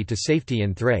Ottoman army to safety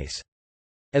in Thrace.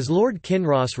 As Lord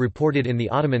Kinross reported in the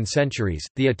Ottoman centuries,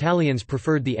 the Italians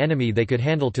preferred the enemy they could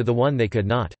handle to the one they could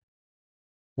not.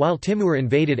 While Timur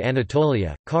invaded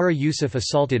Anatolia, Kara Yusuf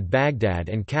assaulted Baghdad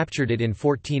and captured it in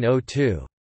 1402.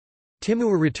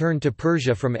 Timur returned to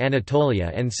Persia from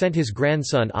Anatolia and sent his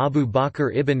grandson Abu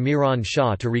Bakr ibn Miran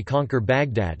Shah to reconquer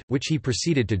Baghdad, which he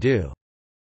proceeded to do.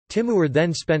 Timur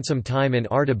then spent some time in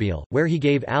Ardabil, where he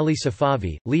gave Ali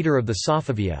Safavi, leader of the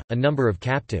Safaviya, a number of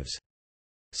captives.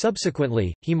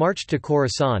 Subsequently, he marched to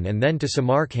Khorasan and then to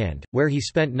Samarkand, where he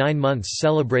spent 9 months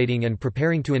celebrating and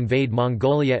preparing to invade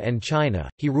Mongolia and China.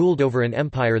 He ruled over an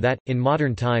empire that, in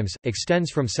modern times,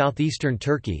 extends from southeastern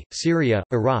Turkey, Syria,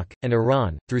 Iraq, and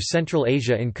Iran, through Central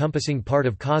Asia encompassing part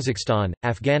of Kazakhstan,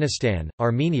 Afghanistan,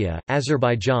 Armenia,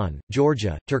 Azerbaijan,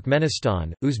 Georgia,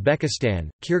 Turkmenistan, Uzbekistan,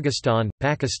 Kyrgyzstan,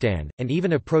 Pakistan, and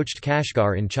even approached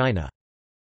Kashgar in China.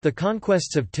 The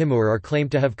conquests of Timur are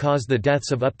claimed to have caused the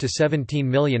deaths of up to 17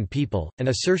 million people, an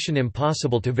assertion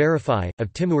impossible to verify.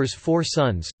 Of Timur's 4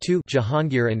 sons, 2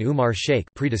 Jahangir and Umar Sheikh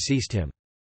predeceased him.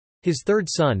 His third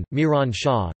son, Miran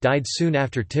Shah, died soon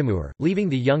after Timur, leaving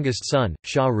the youngest son,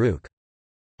 Shah Rukh.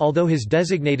 Although his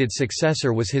designated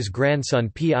successor was his grandson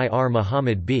Pir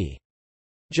Muhammad b.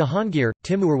 Jahangir,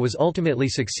 Timur was ultimately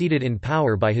succeeded in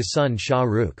power by his son Shah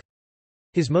Rukh.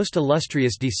 His most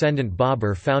illustrious descendant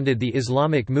Babur founded the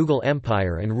Islamic Mughal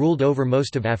Empire and ruled over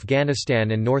most of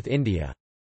Afghanistan and North India.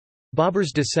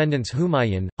 Babur's descendants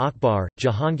Humayun, Akbar,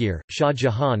 Jahangir, Shah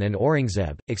Jahan and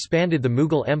Aurangzeb, expanded the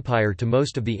Mughal Empire to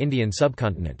most of the Indian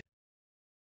subcontinent.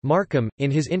 Markham, in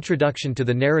his introduction to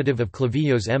the narrative of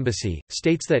Clavijo's embassy,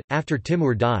 states that, after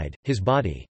Timur died, his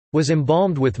body was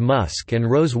embalmed with musk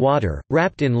and rose water,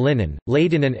 wrapped in linen,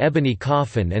 laid in an ebony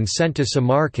coffin and sent to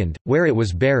Samarkand, where it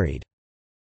was buried.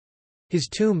 His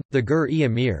tomb, the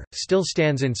Gur-e-Amir, still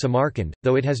stands in Samarkand,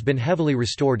 though it has been heavily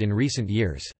restored in recent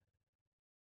years.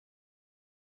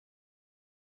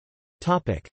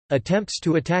 Attempts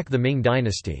to attack the Ming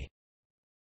dynasty.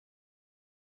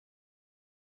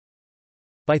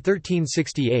 By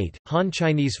 1368, Han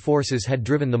Chinese forces had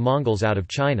driven the Mongols out of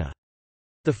China.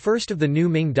 The first of the new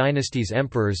Ming dynasty's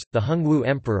emperors, the Hongwu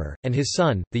Emperor, and his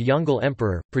son, the Yongle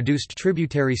Emperor, produced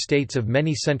tributary states of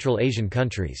many Central Asian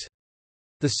countries.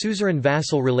 The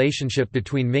suzerain-vassal relationship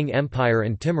between Ming Empire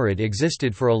and Timurid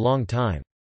existed for a long time.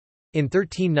 In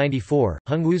 1394,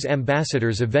 Hongwu's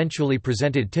ambassadors eventually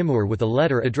presented Timur with a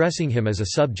letter addressing him as a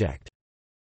subject.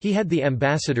 He had the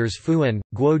ambassadors Fuan,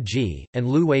 Guo-ji, and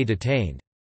Lu Wei detained.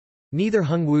 Neither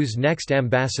Hongwu's next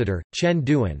ambassador, Chen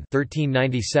Duan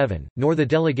 (1397), nor the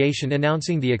delegation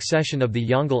announcing the accession of the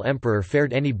Yongle Emperor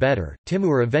fared any better.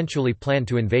 Timur eventually planned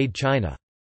to invade China.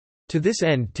 To this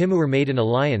end, Timur made an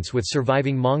alliance with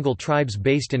surviving Mongol tribes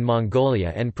based in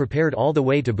Mongolia and prepared all the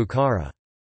way to Bukhara.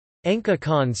 Enka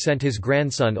Khan sent his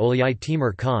grandson Olyai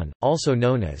Timur Khan, also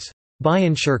known as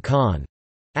Bayanshir Khan,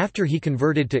 after he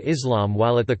converted to Islam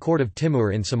while at the court of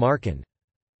Timur in Samarkand.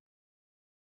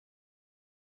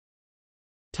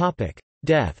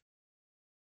 Death.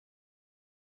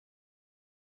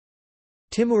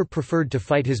 Timur preferred to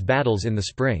fight his battles in the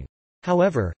spring.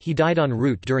 However, he died en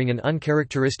route during an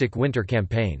uncharacteristic winter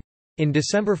campaign. In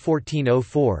December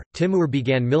 1404, Timur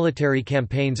began military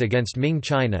campaigns against Ming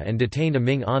China and detained a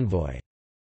Ming envoy.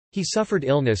 He suffered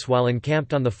illness while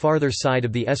encamped on the farther side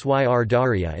of the Syr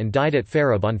Darya and died at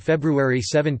Farab on February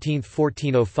 17,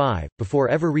 1405, before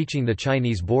ever reaching the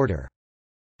Chinese border.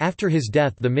 After his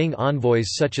death, the Ming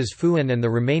envoys such as Fuan and the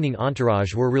remaining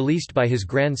entourage were released by his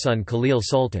grandson Khalil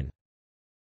Sultan.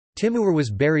 Timur was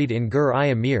buried in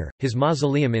Gur-i-Amir, his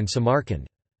mausoleum in Samarkand.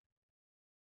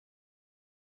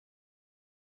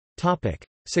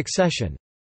 Succession.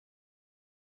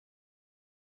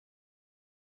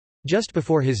 Just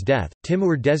before his death,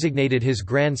 Timur designated his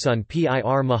grandson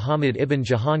Pir Muhammad ibn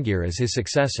Jahangir as his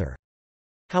successor.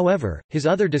 However, his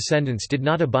other descendants did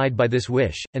not abide by this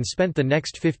wish, and spent the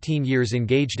next 15 years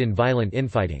engaged in violent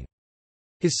infighting.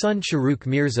 His son Shahrukh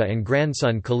Mirza and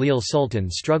grandson Khalil Sultan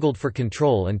struggled for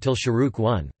control until Shahrukh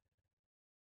won.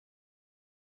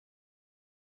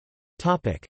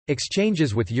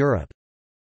 Exchanges with Europe.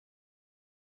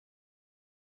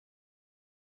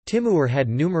 Timur had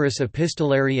numerous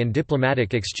epistolary and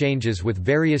diplomatic exchanges with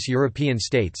various European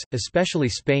states, especially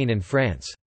Spain and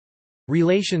France.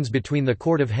 Relations between the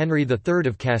court of Henry III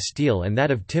of Castile and that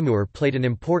of Timur played an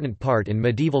important part in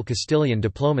medieval Castilian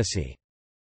diplomacy.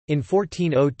 In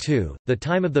 1402, the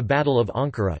time of the Battle of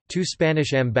Ankara, 2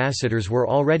 Spanish ambassadors were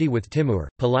already with Timur,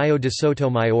 Pelayo de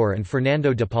Sotomayor and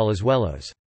Fernando de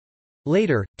Palazuelos.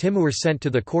 Later, Timur sent to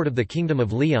the court of the Kingdom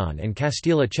of Leon and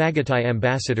Castile a Chagatai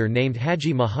ambassador named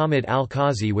Haji Muhammad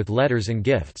al-Qazi with letters and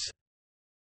gifts.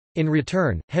 In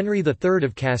return, Henry III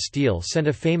of Castile sent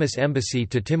a famous embassy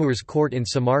to Timur's court in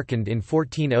Samarkand in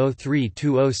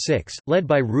 1403–06, led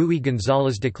by Rui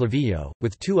González de Clavijo,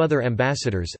 with 2 other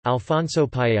ambassadors, Alfonso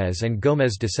Páez and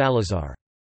Gómez de Salazar.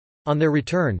 On their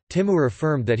return, Timur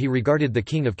affirmed that he regarded the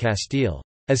King of Castile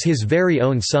as his very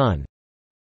own son.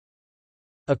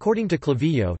 According to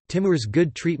Clavijo, Timur's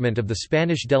good treatment of the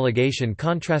Spanish delegation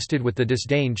contrasted with the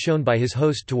disdain shown by his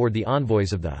host toward the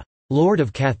envoys of the Lord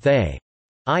of Cathay.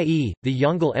 i.e., the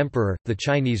Yongle Emperor, the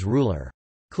Chinese ruler.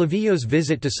 Clavijo's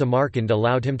visit to Samarkand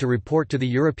allowed him to report to the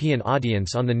European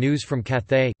audience on the news from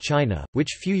Cathay, China,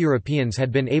 which few Europeans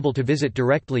had been able to visit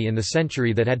directly in the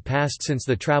century that had passed since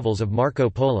the travels of Marco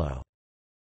Polo.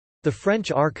 The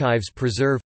French archives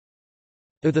preserve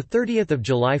the 30th of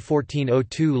July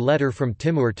 1402 letter from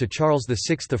Timur to Charles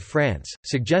VI of France,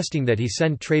 suggesting that he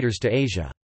send traders to Asia.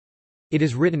 It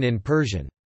is written in Persian.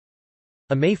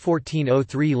 A May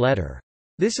 1403 letter.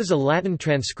 This is a Latin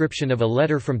transcription of a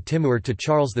letter from Timur to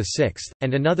Charles VI,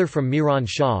 and another from Miran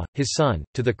Shah, his son,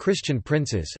 to the Christian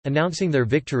princes, announcing their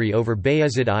victory over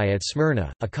Bayezid I at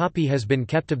Smyrna. A copy has been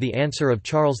kept of the answer of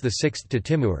Charles VI to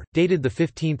Timur, dated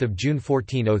 15 June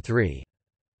 1403.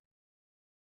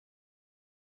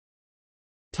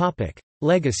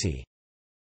 Legacy.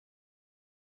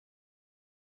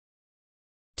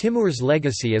 Timur's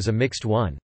legacy is a mixed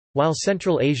one. While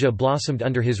Central Asia blossomed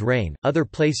under his reign, other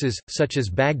places, such as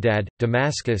Baghdad,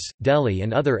 Damascus, Delhi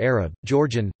and other Arab,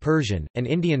 Georgian, Persian, and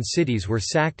Indian cities were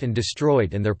sacked and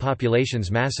destroyed and their populations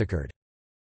massacred.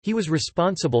 He was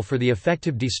responsible for the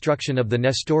effective destruction of the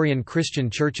Nestorian Christian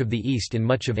Church of the East in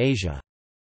much of Asia.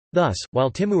 Thus, while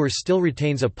Timur still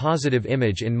retains a positive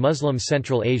image in Muslim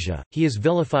Central Asia, he is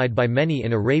vilified by many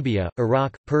in Arabia,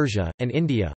 Iraq, Persia, and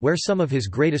India, where some of his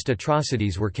greatest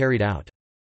atrocities were carried out.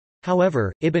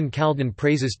 However, Ibn Khaldun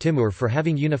praises Timur for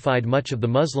having unified much of the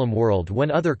Muslim world when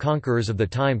other conquerors of the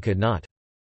time could not.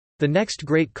 The next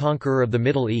great conqueror of the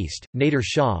Middle East, Nader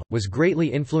Shah, was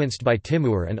greatly influenced by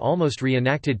Timur and almost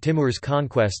reenacted Timur's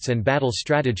conquests and battle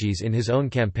strategies in his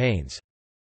own campaigns.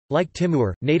 Like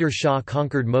Timur, Nader Shah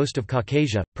conquered most of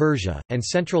Caucasia, Persia, and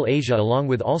Central Asia along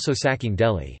with also sacking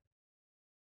Delhi.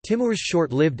 Timur's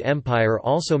short-lived empire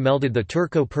also melded the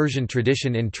Turco-Persian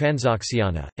tradition in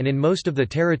Transoxiana, and in most of the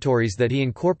territories that he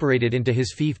incorporated into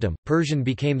his fiefdom, Persian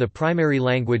became the primary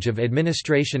language of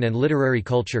administration and literary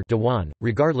culture diwan,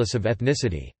 regardless of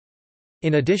ethnicity.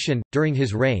 In addition, during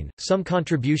his reign, some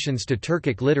contributions to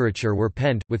Turkic literature were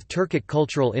penned, with Turkic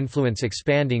cultural influence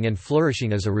expanding and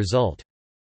flourishing as a result.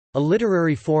 A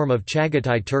literary form of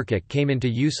Chagatai Turkic came into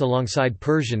use alongside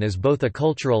Persian as both a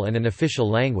cultural and an official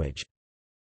language.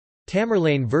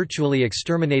 Tamerlane virtually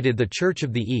exterminated the Church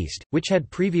of the East, which had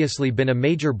previously been a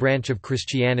major branch of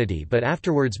Christianity but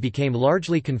afterwards became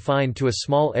largely confined to a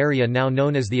small area now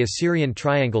known as the Assyrian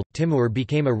Triangle. Timur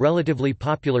became a relatively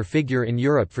popular figure in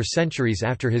Europe for centuries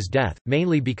after his death,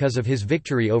 mainly because of his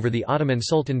victory over the Ottoman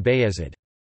Sultan Bayezid.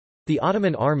 The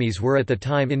Ottoman armies were at the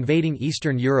time invading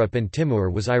Eastern Europe and Timur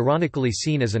was ironically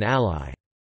seen as an ally.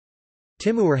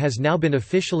 Timur has now been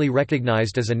officially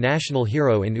recognized as a national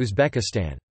hero in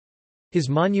Uzbekistan. His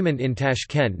monument in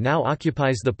Tashkent now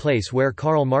occupies the place where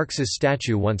Karl Marx's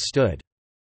statue once stood.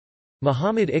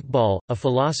 Muhammad Iqbal, a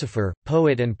philosopher,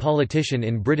 poet and politician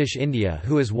in British India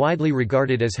who is widely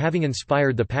regarded as having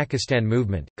inspired the Pakistan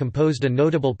movement, composed a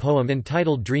notable poem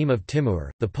entitled Dream of Timur.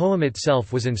 The poem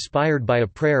itself was inspired by a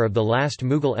prayer of the last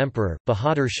Mughal emperor,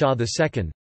 Bahadur Shah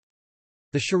II.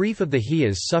 The Sharif of the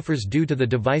Hijaz suffers due to the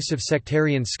divisive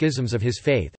sectarian schisms of his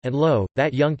faith, and lo,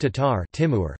 that young Tatar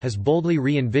Timur has boldly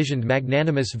re-envisioned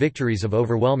magnanimous victories of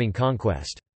overwhelming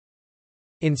conquest.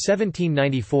 In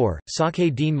 1794,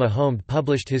 Sakhe Din Mahomed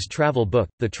published his travel book,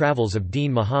 The Travels of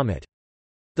Din Muhammad.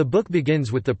 The book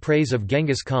begins with the praise of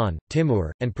Genghis Khan,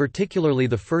 Timur, and particularly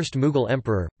the first Mughal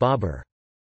emperor, Babur.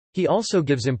 He also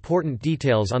gives important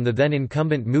details on the then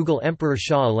incumbent Mughal emperor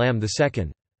Shah Alam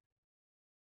II.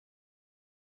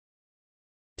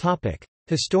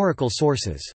 Historical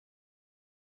sources.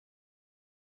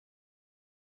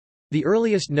 The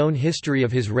earliest known history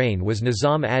of his reign was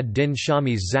Nizam ad-Din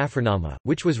Shami's Zafarnama,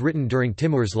 which was written during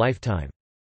Timur's lifetime.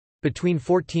 Between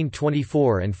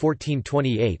 1424 and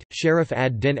 1428, Sharif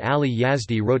ad-Din Ali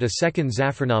Yazdi wrote a second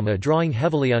Zafarnama drawing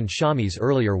heavily on Shami's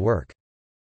earlier work.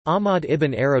 Ahmad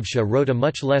ibn Arabshah wrote a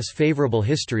much less favorable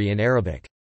history in Arabic.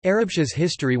 Arabshah's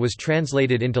history was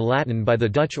translated into Latin by the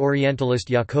Dutch Orientalist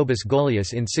Jacobus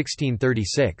Golius in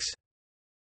 1636.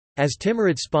 As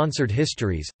Timurid-sponsored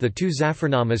histories, the two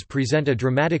Zafarnamas present a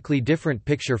dramatically different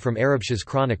picture from Arabshah's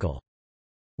chronicle.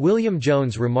 William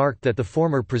Jones remarked that the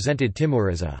former presented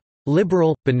Timur as a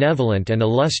liberal, benevolent and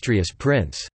illustrious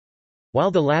prince,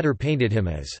 while the latter painted him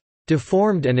as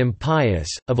deformed and impious,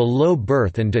 of a low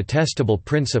birth and detestable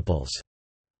principles.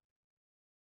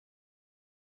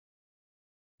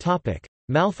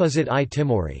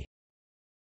 Malfuzat-i-Timuri.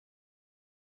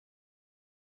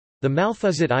 The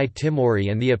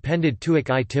Malfuzat-i-Timuri and the appended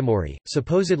Tuik-i-Timuri,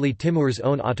 supposedly Timur's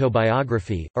own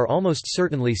autobiography, are almost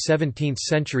certainly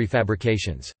 17th-century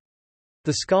fabrications.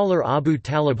 The scholar Abu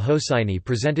Talib Hosseini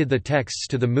presented the texts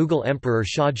to the Mughal Emperor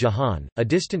Shah Jahan, a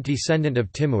distant descendant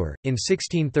of Timur, in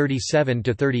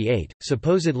 1637–38,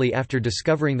 supposedly after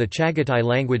discovering the Chagatai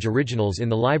language originals in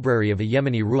the library of a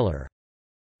Yemeni ruler.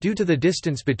 Due to the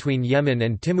distance between Yemen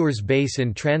and Timur's base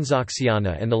in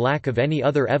Transoxiana and the lack of any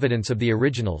other evidence of the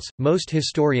originals, most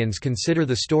historians consider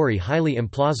the story highly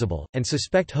implausible, and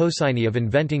suspect Hosseini of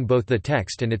inventing both the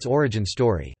text and its origin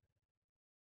story.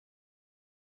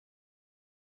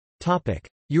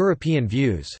 European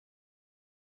views.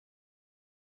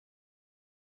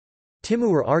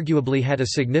 Timur arguably had a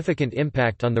significant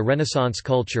impact on the Renaissance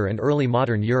culture and early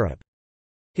modern Europe.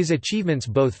 His achievements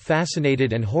both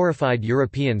fascinated and horrified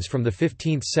Europeans from the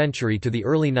 15th century to the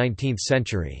early 19th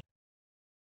century.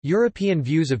 European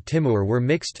views of Timur were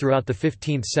mixed throughout the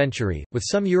 15th century, with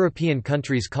some European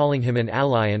countries calling him an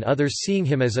ally and others seeing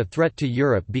him as a threat to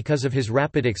Europe because of his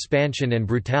rapid expansion and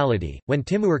brutality. When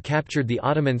Timur captured the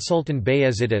Ottoman Sultan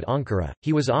Bayezid at Ankara,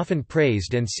 he was often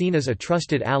praised and seen as a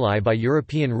trusted ally by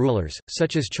European rulers,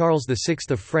 such as Charles VI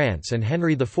of France and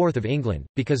Henry IV of England,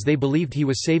 because they believed he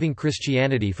was saving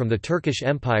Christianity from the Turkish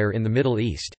Empire in the Middle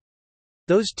East.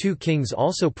 Those two kings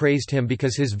also praised him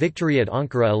because his victory at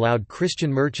Ankara allowed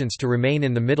Christian merchants to remain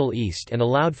in the Middle East and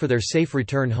allowed for their safe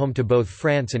return home to both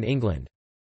France and England.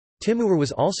 Timur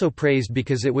was also praised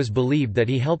because it was believed that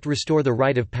he helped restore the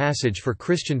rite of passage for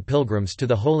Christian pilgrims to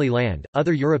the Holy Land.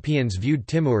 Other Europeans viewed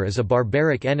Timur as a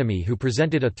barbaric enemy who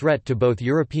presented a threat to both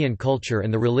European culture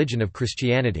and the religion of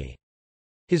Christianity.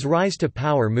 His rise to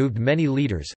power moved many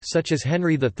leaders, such as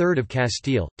Henry III of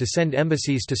Castile, to send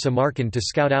embassies to Samarkand to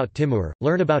scout out Timur,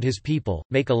 learn about his people,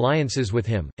 make alliances with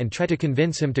him, and try to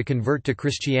convince him to convert to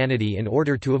Christianity in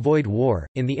order to avoid war.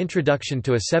 In the introduction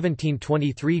to a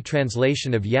 1723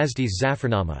 translation of Yazdi's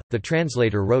Zafarnama, the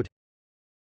translator wrote,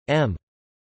 M.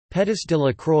 Pettis de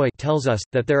la Croix tells us,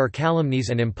 that there are calumnies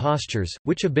and impostures,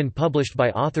 which have been published by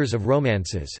authors of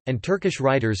romances, and Turkish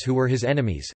writers who were his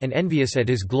enemies, and envious at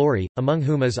his glory, among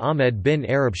whom is Ahmed bin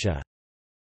Arabshah.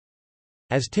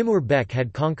 As Timur Bek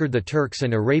had conquered the Turks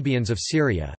and Arabians of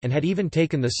Syria, and had even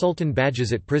taken the Sultan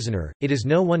Bajazet prisoner, it is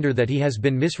no wonder that he has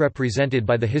been misrepresented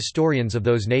by the historians of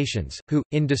those nations, who,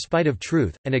 in despite of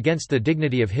truth, and against the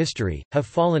dignity of history, have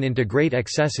fallen into great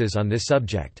excesses on this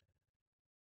subject.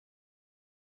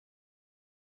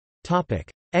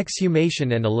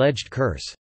 Exhumation and alleged curse.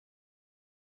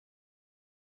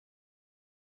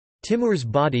 Timur's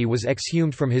body was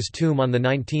exhumed from his tomb on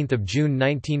 19 June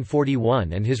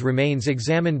 1941 and his remains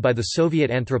examined by the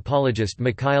Soviet anthropologist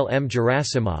Mikhail M.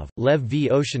 Gerasimov, Lev V.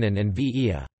 Oshinin and V.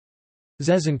 Ia.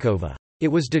 Zezenkova. It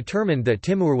was determined that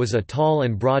Timur was a tall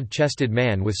and broad-chested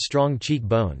man with strong cheek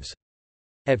bones.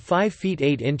 At 5 feet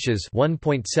 8 inches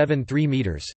 (1.73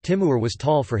 meters), Timur was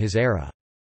tall for his era.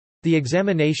 The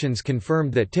examinations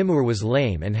confirmed that Timur was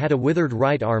lame and had a withered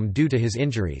right arm due to his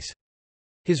injuries.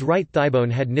 His right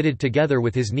thighbone had knitted together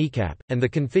with his kneecap, and the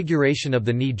configuration of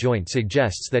the knee joint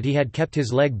suggests that he had kept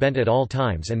his leg bent at all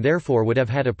times and therefore would have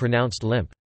had a pronounced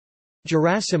limp.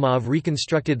 Gerasimov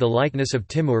reconstructed the likeness of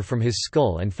Timur from his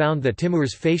skull and found that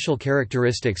Timur's facial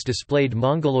characteristics displayed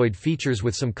Mongoloid features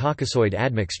with some Caucasoid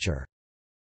admixture.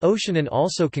 Oshinin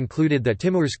also concluded that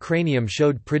Timur's cranium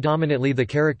showed predominantly the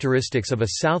characteristics of a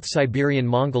South Siberian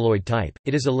Mongoloid type.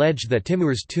 It is alleged that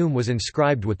Timur's tomb was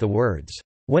inscribed with the words,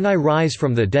 "When I rise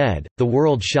from the dead, the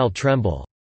world shall tremble."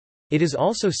 It is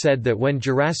also said that when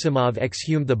Gerasimov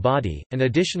exhumed the body, an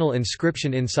additional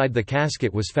inscription inside the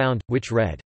casket was found, which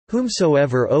read,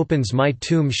 "Whomsoever opens my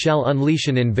tomb shall unleash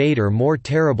an invader more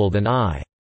terrible than I."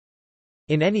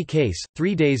 In any case,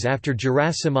 3 days after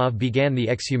Gerasimov began the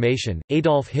exhumation,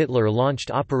 Adolf Hitler launched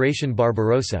Operation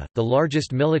Barbarossa, the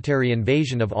largest military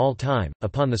invasion of all time,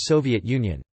 upon the Soviet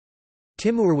Union.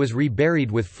 Timur was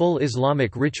reburied with full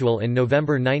Islamic ritual in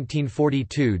November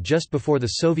 1942 just before the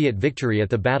Soviet victory at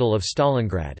the Battle of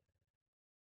Stalingrad.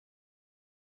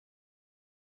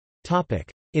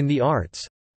 In the arts.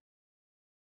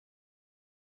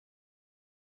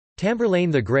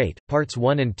 Tamburlaine the Great, Parts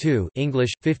 1 and 2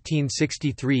 English,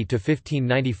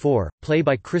 1563–1594, play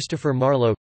by Christopher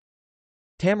Marlowe.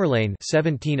 Tamerlane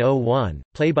 1701,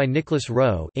 play by Nicholas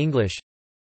Rowe English.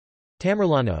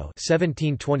 Tamerlano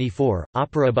 1724,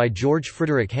 opera by George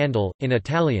Frederick Handel, in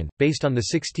Italian, based on the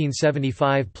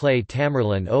 1675 play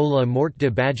Tamerlane o la morte de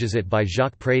Bajazet by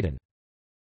Jacques Pradon.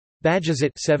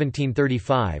 Bajazet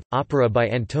 1735, opera by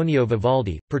Antonio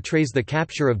Vivaldi, portrays the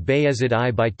capture of Bayezid I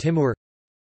by Timur.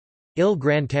 Il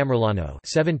Gran Tamerlano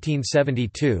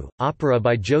 1772, opera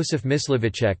by Joseph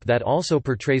Myslivicek that also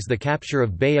portrays the capture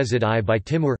of Bayezid I by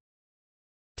Timur.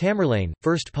 Tamerlane,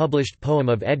 first published poem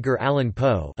of Edgar Allan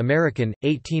Poe, American,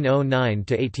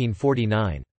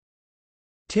 1809–1849.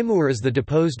 Timur is the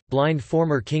deposed, blind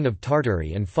former king of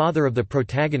Tartary and father of the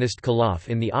protagonist Calaf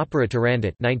in the opera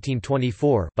Turandot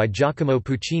 1924 by Giacomo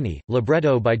Puccini,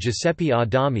 libretto by Giuseppe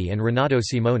Adami and Renato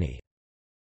Simoni.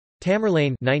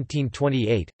 Tamerlane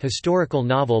 1928, historical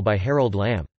novel by Harold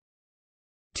Lamb.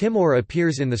 Timur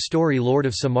appears in the story Lord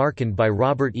of Samarkand by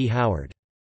Robert E. Howard.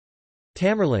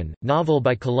 Tamerlane, novel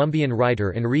by Colombian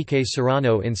writer Enrique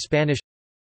Serrano in Spanish.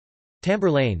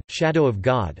 Tamberlane, Shadow of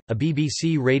God, a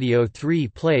BBC Radio 3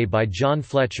 play by John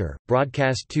Fletcher,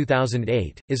 broadcast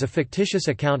 2008, is a fictitious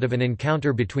account of an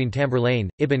encounter between Tamberlane,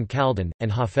 Ibn Khaldun,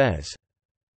 and Hafez.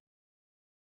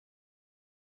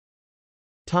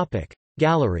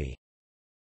 Gallery.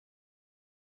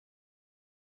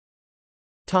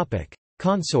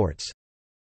 Consorts.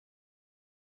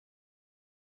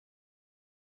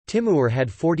 Timur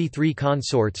had 43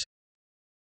 consorts.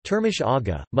 Turmish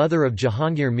Aga, mother of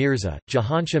Jahangir Mirza,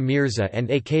 Jahansha Mirza and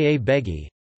aka Begi.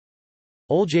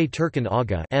 Olcay Turkan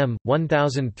Aga M.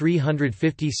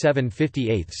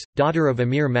 1357-58, daughter of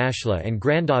Emir Mashla and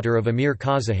granddaughter of Emir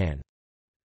Kazahan.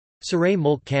 Saray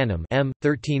Mulk Khanum M.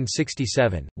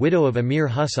 1367, widow of Emir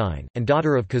Husayn, and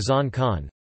daughter of Kazan Khan.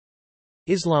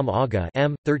 Islam Aga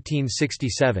M.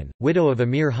 1367, widow of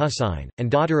Emir Husayn,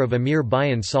 and daughter of Emir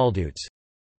Bayan Salduts.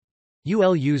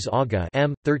 Uluz Aga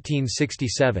M.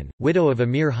 1367, widow of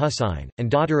Emir Husayn,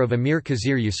 and daughter of Emir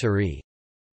Khazir Yusuri.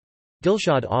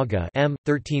 Dilshad Aga M.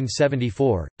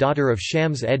 1374, daughter of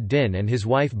Shams ed-Din and his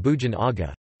wife Bujan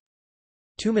Aga.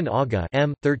 Tuman Aga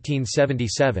M.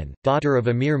 1377, daughter of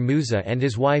Emir Musa and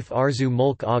his wife Arzu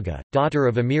Mulk Aga, daughter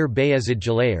of Emir Bayezid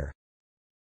Jalayir.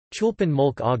 Chulpan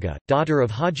Mulk Aga, daughter of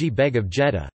Haji Beg of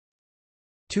Jeddah.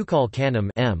 Tukal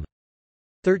Khanum M.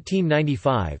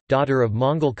 1395, daughter of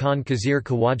Mongol Khan Khazir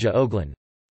Khawaja Oglan.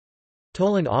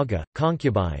 Tolan Aga,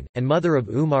 concubine, and mother of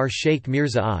Umar Sheikh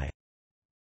Mirza I.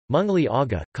 Mungli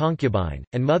Aga, concubine,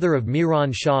 and mother of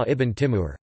Miran Shah ibn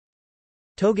Timur.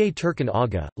 Togay Turkan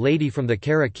Aga, lady from the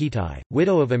Kara Kitai,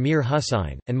 widow of Emir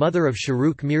Husayn, and mother of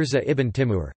Sharuk Mirza ibn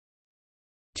Timur.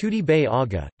 Tudi Bey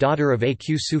Aga, daughter of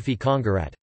Aq Sufi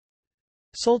Kongarat.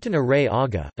 Sultan Aray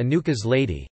Aga, Anuka's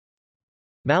lady.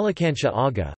 Malikansha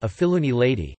Aga, a Filuni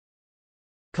lady.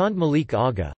 Khand Malik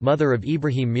Aga, mother of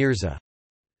Ibrahim Mirza.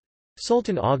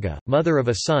 Sultan Aga, mother of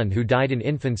a son who died in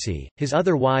infancy. His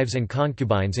other wives and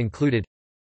concubines included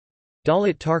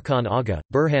Dalit Tarkhan Aga,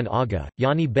 Burhan Aga,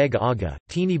 Yani Beg Aga,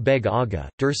 Tini Beg Aga,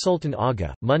 Dur Sultan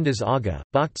Aga, Mundaz Aga,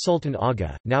 Bakht Sultan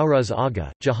Aga, Nauruz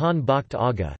Aga, Jahan Bakht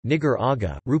Aga, Nigar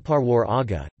Aga, Ruparwar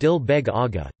Aga, Dil Beg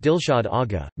Aga, Dilshad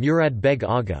Aga, Murad Beg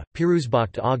Aga,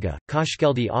 Piruzbakht Aga,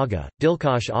 Kashkeldi Aga,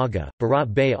 Dilkash Aga,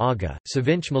 Bharat Bey Aga,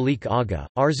 Savinch Malik Aga,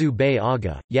 Arzu Bey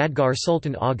Aga, Yadgar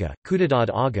Sultan Aga, Kudadad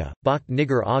Aga, Bakht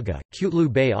Nigar Aga,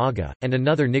 Kutlu Bey Aga, and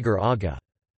another Nigar Aga.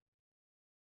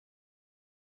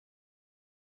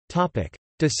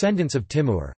 Descendants of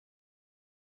Timur.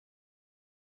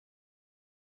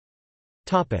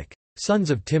 Sons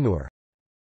of Timur.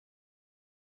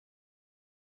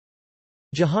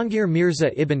 Jahangir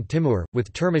Mirza ibn Timur,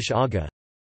 with Turmish Aga.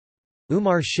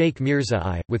 Umar Sheikh Mirza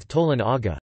I, with Tolan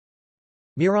Aga.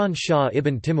 Miran Shah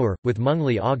ibn Timur, with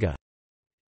Mungli Aga.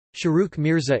 Sharuk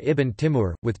Mirza ibn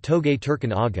Timur, with Togay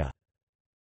Turkan Aga.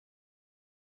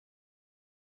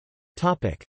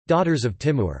 Daughters of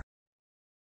Timur.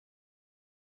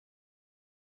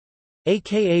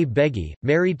 Aka Begi,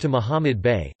 married to Muhammad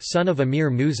Bey, son of Emir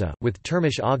Musa, with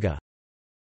Turmish Aga.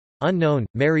 Unknown,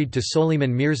 married to Soliman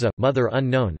Mirza, mother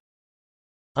unknown.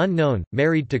 Unknown,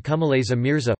 married to Kumaleza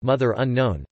Mirza, mother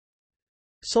unknown.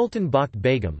 Sultan Bakht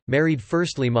Begum, married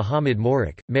firstly Muhammad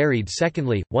Morik, married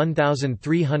secondly,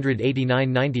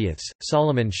 1389 90ths,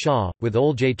 Solomon Shah, with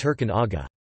Olcay Turkan Aga.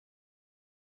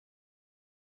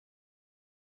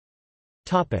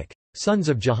 Sons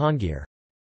of Jahangir.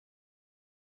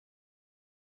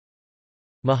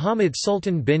 Muhammad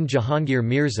Sultan bin Jahangir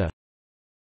Mirza.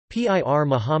 Pir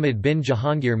Muhammad bin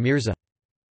Jahangir Mirza.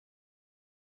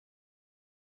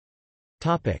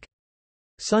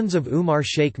 Sons of Umar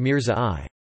Sheikh Mirza I.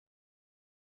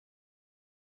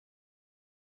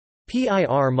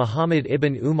 Pir Muhammad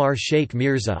ibn Umar Sheikh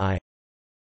Mirza I.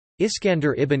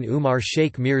 Iskandar ibn Umar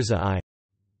Sheikh Mirza I.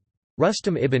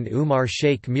 Rustam ibn Umar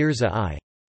Sheikh Mirza I.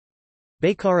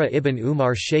 Baykara ibn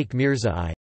Umar Sheikh Mirza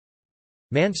I.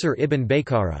 Mansur ibn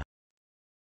Baykara.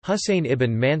 Hussein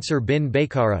ibn Mansur bin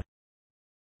Baykara.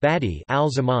 Badi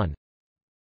al-Zaman.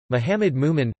 Muhammad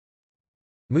Mumin.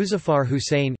 Muzaffar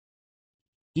Hussein.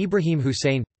 Ibrahim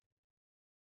Hussein.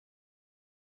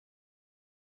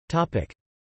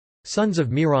 Sons of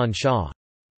Miran Shah.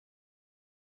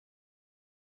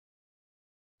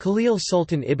 Khalil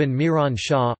Sultan ibn Miran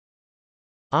Shah.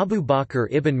 Abu Bakr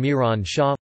ibn Miran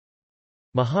Shah.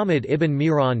 Muhammad ibn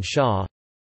Miran Shah,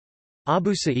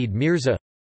 Abu Sa'id Mirza,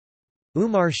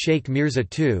 Umar Sheikh Mirza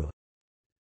II,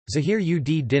 Zahir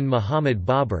ud Din Muhammad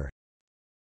Babur,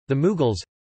 the Mughals,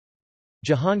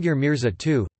 Jahangir Mirza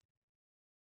II.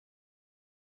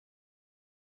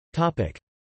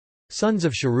 Sons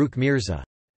of Shahrukh Mirza.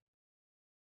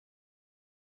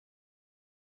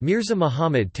 Mirza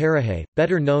Muhammad Tarahay,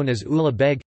 better known as Ulugh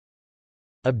Beg,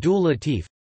 Abdul Latif,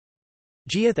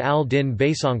 Giath al-Din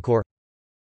Baysankour,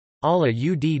 Ala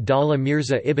ud Dawla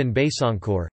Mirza ibn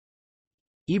Baysankour,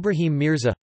 Ibrahim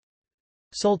Mirza,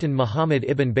 Sultan Muhammad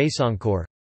ibn Baysankour,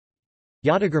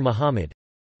 Yadagar Muhammad,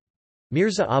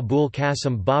 Mirza Abul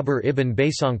Qasim Babur ibn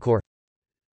Baysankour,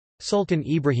 Sultan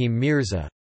Ibrahim Mirza,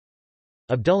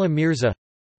 Abdullah Mirza,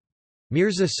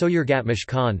 Mirza Soyurgatmish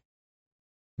Khan,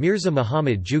 Mirza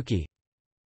Muhammad Juki.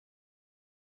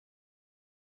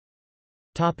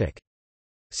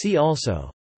 See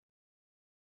also: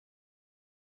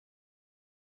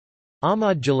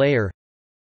 Ahmad Jalayir,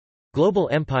 Global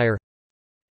Empire,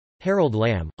 Harold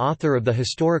Lamb, author of the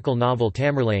historical novel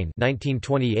Tamerlane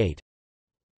 1928.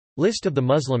 List of the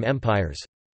Muslim empires.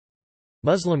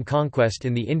 Muslim conquest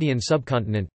in the Indian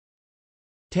subcontinent.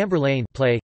 Tamerlane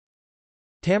play,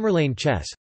 Tamerlane chess,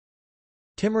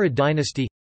 Timurid dynasty,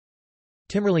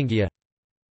 Timurlengia.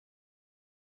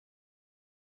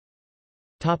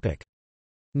 Topic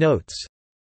Notes.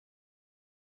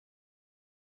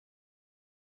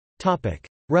 Topic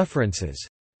References.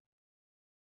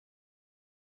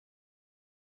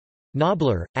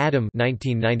 Knobler, Adam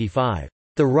 1995.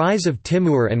 The Rise of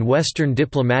Timur and Western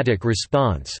Diplomatic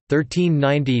Response,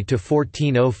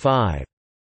 1390–1405.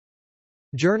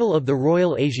 Journal of the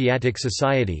Royal Asiatic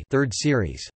Society 3rd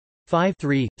Series. 5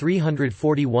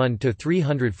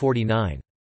 341–349.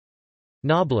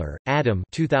 Knobler, Adam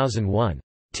 2001.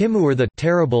 Timur the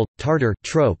Terrible, Tartar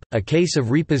Trope, A Case of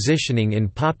Repositioning in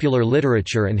Popular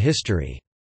Literature and History.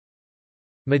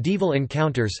 Medieval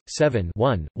Encounters, 7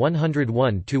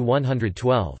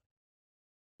 101–112.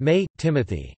 May,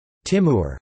 Timothy.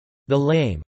 Timur, the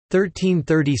Lame.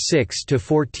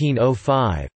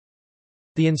 1336–1405.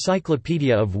 The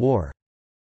Encyclopedia of War.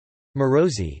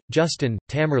 Morosi, Justin,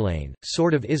 Tamerlane,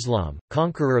 Sword of Islam,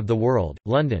 Conqueror of the World,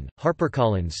 London,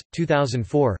 HarperCollins,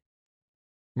 2004.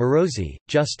 Morosi,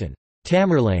 Justin.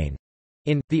 Tamerlane.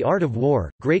 In The Art of War,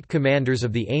 Great Commanders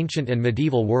of the Ancient and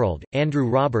Medieval World, Andrew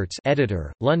Roberts,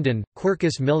 editor, London,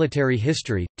 Quercus Military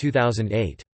History,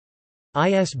 2008.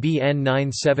 ISBN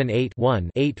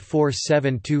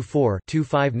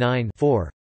 978-1-84724-259-4.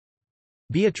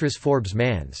 Beatrice Forbes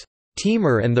Manns.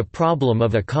 Timur and the Problem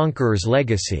of a Conqueror's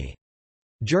Legacy.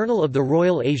 Journal of the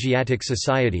Royal Asiatic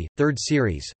Society, 3rd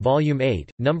Series, Volume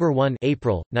 8, No. 1,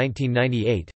 April,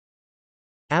 1998.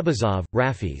 Abazov,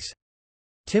 Rafiz.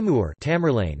 Timur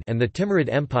Tamerlane and the Timurid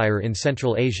Empire in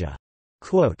Central Asia.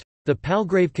 Quote, The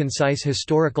Palgrave Concise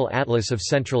Historical Atlas of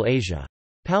Central Asia.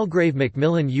 Palgrave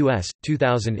Macmillan U.S.,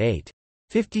 2008.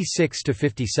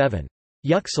 56–57.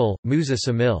 Yüksel, Musa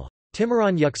Samil.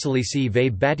 Timuran Yükselisi ve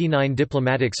Batinin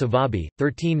Diplomatik Savabi,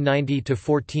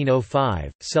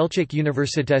 1390–1405, Selçuk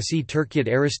Üniversitesi Türkiye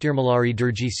Araştırmaları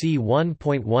Dergisi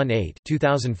 1.18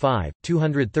 2005,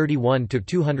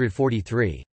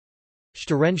 231–243.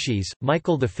 Sterenskis,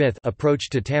 Michael V. Approach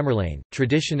to Tamerlane,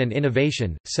 Tradition and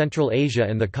Innovation, Central Asia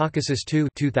and the Caucasus 2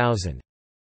 2000.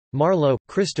 Marlowe,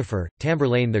 Christopher,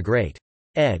 Tamerlane the Great.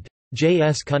 Ed. J.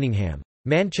 S. Cunningham.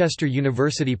 Manchester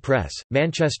University Press,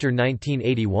 Manchester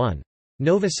 1981.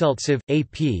 Novoseltsev,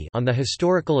 A.P. On the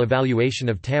Historical Evaluation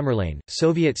of Tamerlane,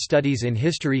 Soviet Studies in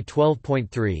History 12.3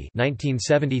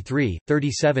 1973,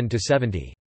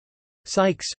 37–70.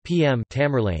 Sykes, P.M.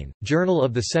 Tamerlane, Journal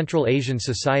of the Central Asian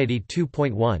Society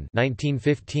 2.1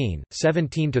 1915,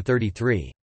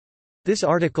 17–33. This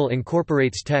article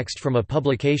incorporates text from a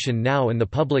publication now in the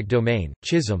public domain.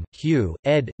 Chisholm, Hugh,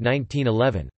 ed.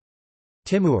 1911.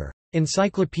 Timur.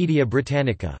 Encyclopædia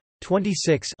Britannica.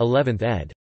 26 11th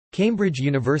ed. Cambridge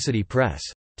University Press.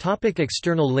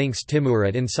 External links. Timur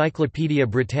at Encyclopædia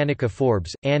Britannica.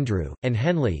 Forbes, Andrew, and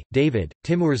Henley, David,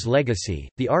 Timur's Legacy,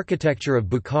 The Architecture of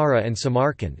Bukhara and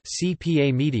Samarkand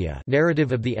CPA Media.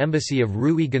 Narrative of the Embassy of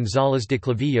Rui González de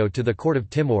Clavillo to the Court of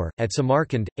Timur, at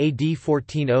Samarkand, AD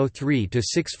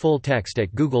 1403–6. Full text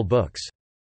at Google Books.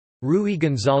 Rui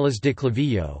González de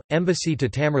Clavillo, Embassy to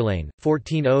Tamerlane,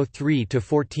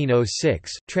 1403–1406,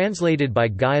 translated by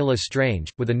Guy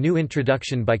Lestrange, with a new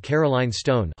introduction by Caroline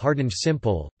Stone. Hardinge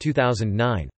Simpole,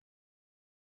 2009.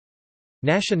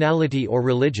 Nationality or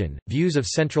Religion, Views of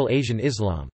Central Asian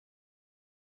Islam.